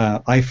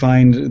 I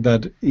find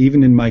that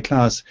even in my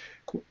class,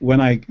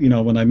 when I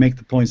make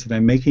the points that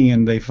I'm making,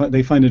 and they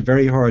find it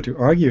very hard to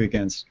argue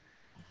against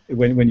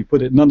when you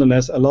put it.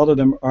 Nonetheless, a lot of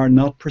them are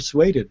not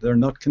persuaded. They're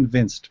not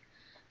convinced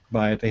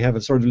by it. They have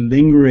a sort of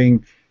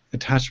lingering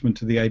attachment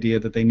to the idea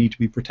that they need to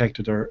be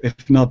protected, or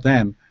if not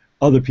them,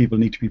 other people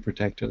need to be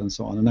protected, and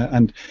so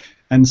on.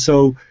 And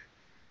so,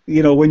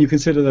 when you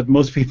consider that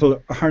most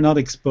people are not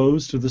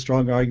exposed to the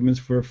strong arguments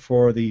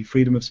for the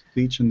freedom of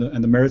speech and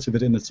the merits of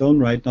it in its own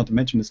right, not to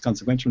mention its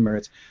consequential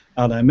merits,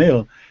 a la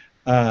Mill.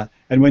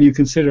 And when you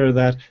consider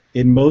that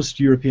in most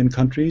European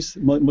countries,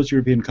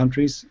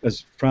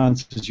 as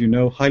France, as you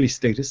know, highly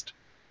statist,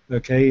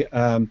 okay,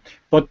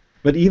 but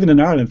But even in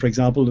Ireland, for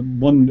example,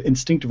 one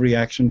instinctive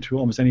reaction to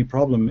almost any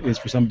problem is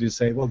for somebody to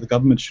say, well, the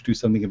government should do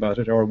something about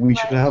it, or we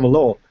should have a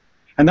law.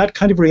 And that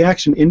kind of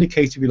reaction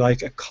indicates, if you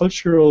like, a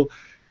cultural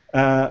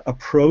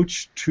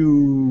approach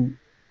to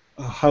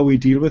how we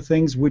deal with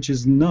things, which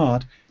does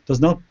not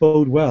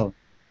bode well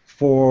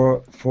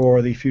for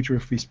the future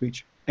of free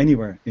speech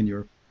anywhere in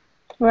Europe.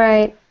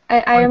 Right.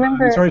 I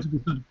remember. I'm sorry to be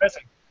so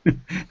depressing.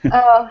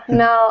 Oh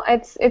no,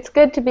 it's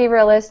good to be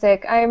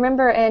realistic. I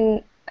remember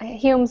in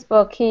Hume's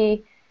book,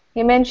 he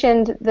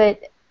mentioned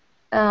that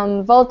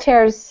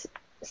Voltaire's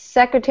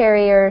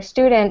secretary or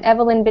student,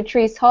 Evelyn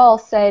Beatrice Hall,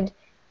 said,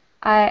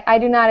 I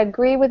do not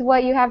agree with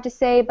what you have to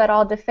say, but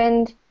I'll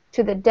defend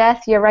to the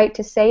death your right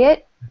to say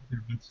it.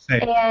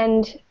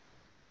 And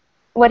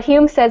what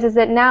Hume says is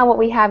that now what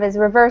we have is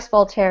reverse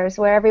Voltaire's,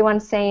 where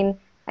everyone's saying,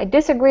 I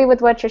disagree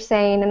with what you're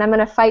saying, and I'm going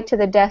to fight to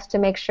the death to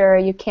make sure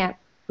you can't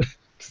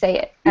say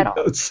it at all.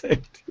 Don't say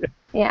it.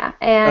 Yeah,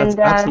 and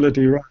that's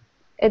absolutely right.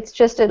 It's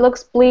just, it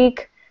looks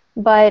bleak,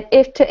 but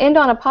if to end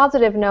on a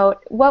positive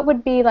note, what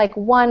would be like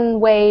one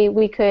way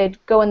we could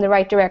go in the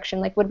right direction?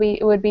 Like, would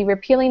be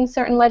repealing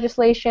certain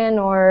legislation,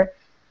 or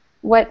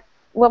what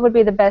would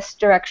be the best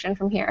direction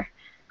from here?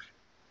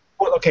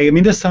 Well, okay, I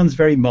mean, this sounds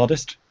very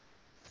modest,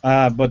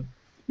 but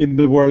in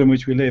the world in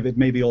which we live, it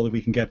may be all that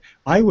we can get.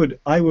 I would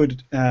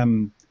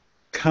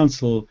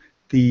counsel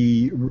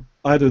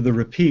either the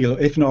repeal,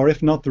 if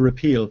not the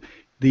repeal,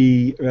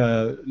 the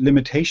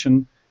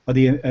limitation or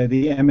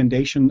the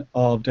emendation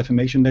of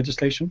defamation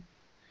legislation.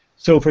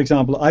 So, for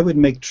example, I would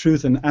make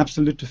truth an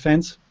absolute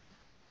defense,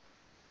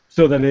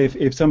 so that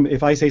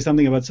if I say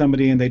something about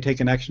somebody and they take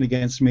an action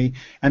against me,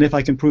 and if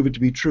I can prove it to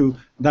be true,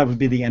 that would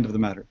be the end of the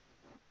matter.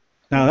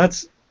 Now,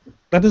 that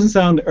doesn't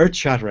sound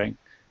earth-shattering,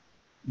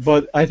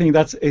 but I think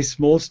that's a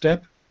small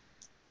step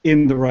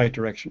in the right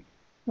direction.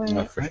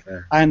 No, for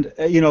sure. And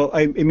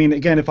I mean,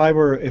 again, if I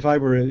were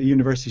a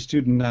university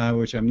student now,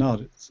 which I'm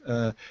not,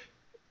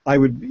 I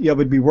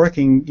would be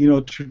working,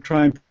 to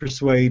try and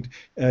persuade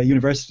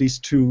universities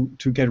to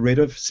get rid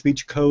of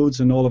speech codes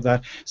and all of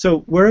that.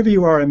 So wherever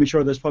you are, I'm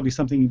sure there's probably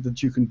something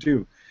that you can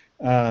do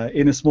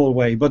in a small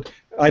way. But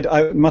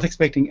I'm not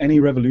expecting any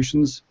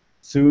revolutions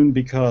soon,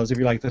 because, if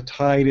you like, the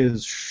tide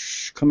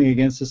is coming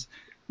against us,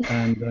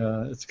 and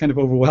it's kind of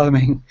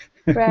overwhelming.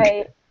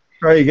 Right.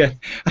 Sorry again.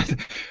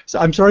 So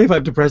I'm sorry if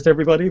I've depressed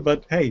everybody,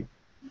 but hey,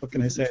 what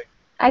can I say?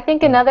 I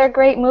think another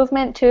great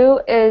movement too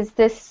is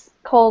this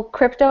whole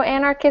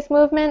crypto-anarchist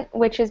movement,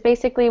 which is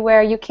basically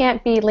where you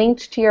can't be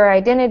linked to your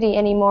identity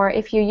anymore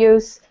if you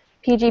use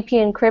PGP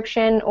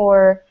encryption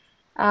or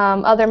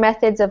other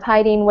methods of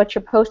hiding what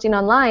you're posting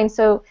online.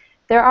 So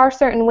there are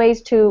certain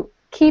ways to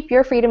keep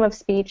your freedom of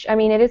speech. I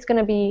mean,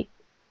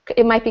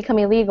 it might become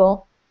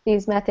illegal,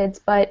 these methods,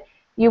 but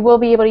you will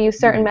be able to use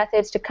certain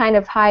methods to kind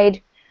of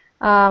hide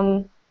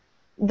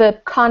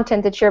the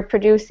content that you're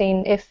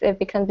producing if it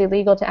becomes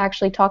illegal to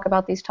actually talk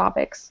about these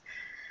topics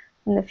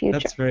in the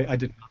future. I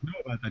did not know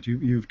about that.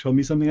 You've told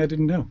me something I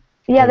didn't know.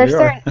 Yeah, there's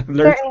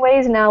certain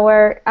ways now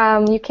where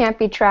you can't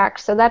be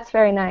tracked, so that's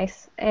very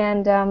nice.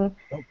 And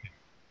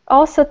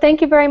also,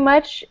 thank you very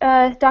much,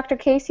 Dr.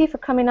 Casey, for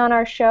coming on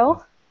our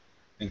show.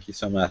 Thank you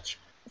so much.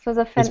 This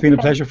was it's been a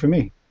pleasure for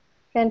me.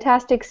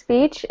 Fantastic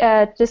speech,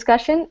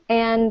 discussion,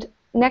 and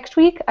next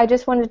week, I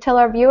just wanted to tell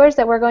our viewers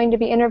that we're going to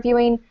be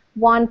interviewing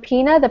Juan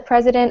Pina, the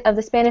president of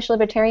the Spanish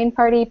Libertarian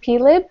Party,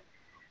 PLIB.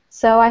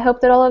 So I hope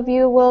that all of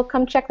you will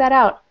come check that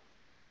out.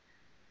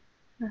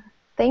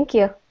 Thank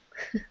you.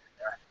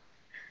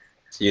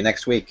 See you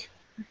next week.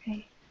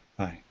 Okay.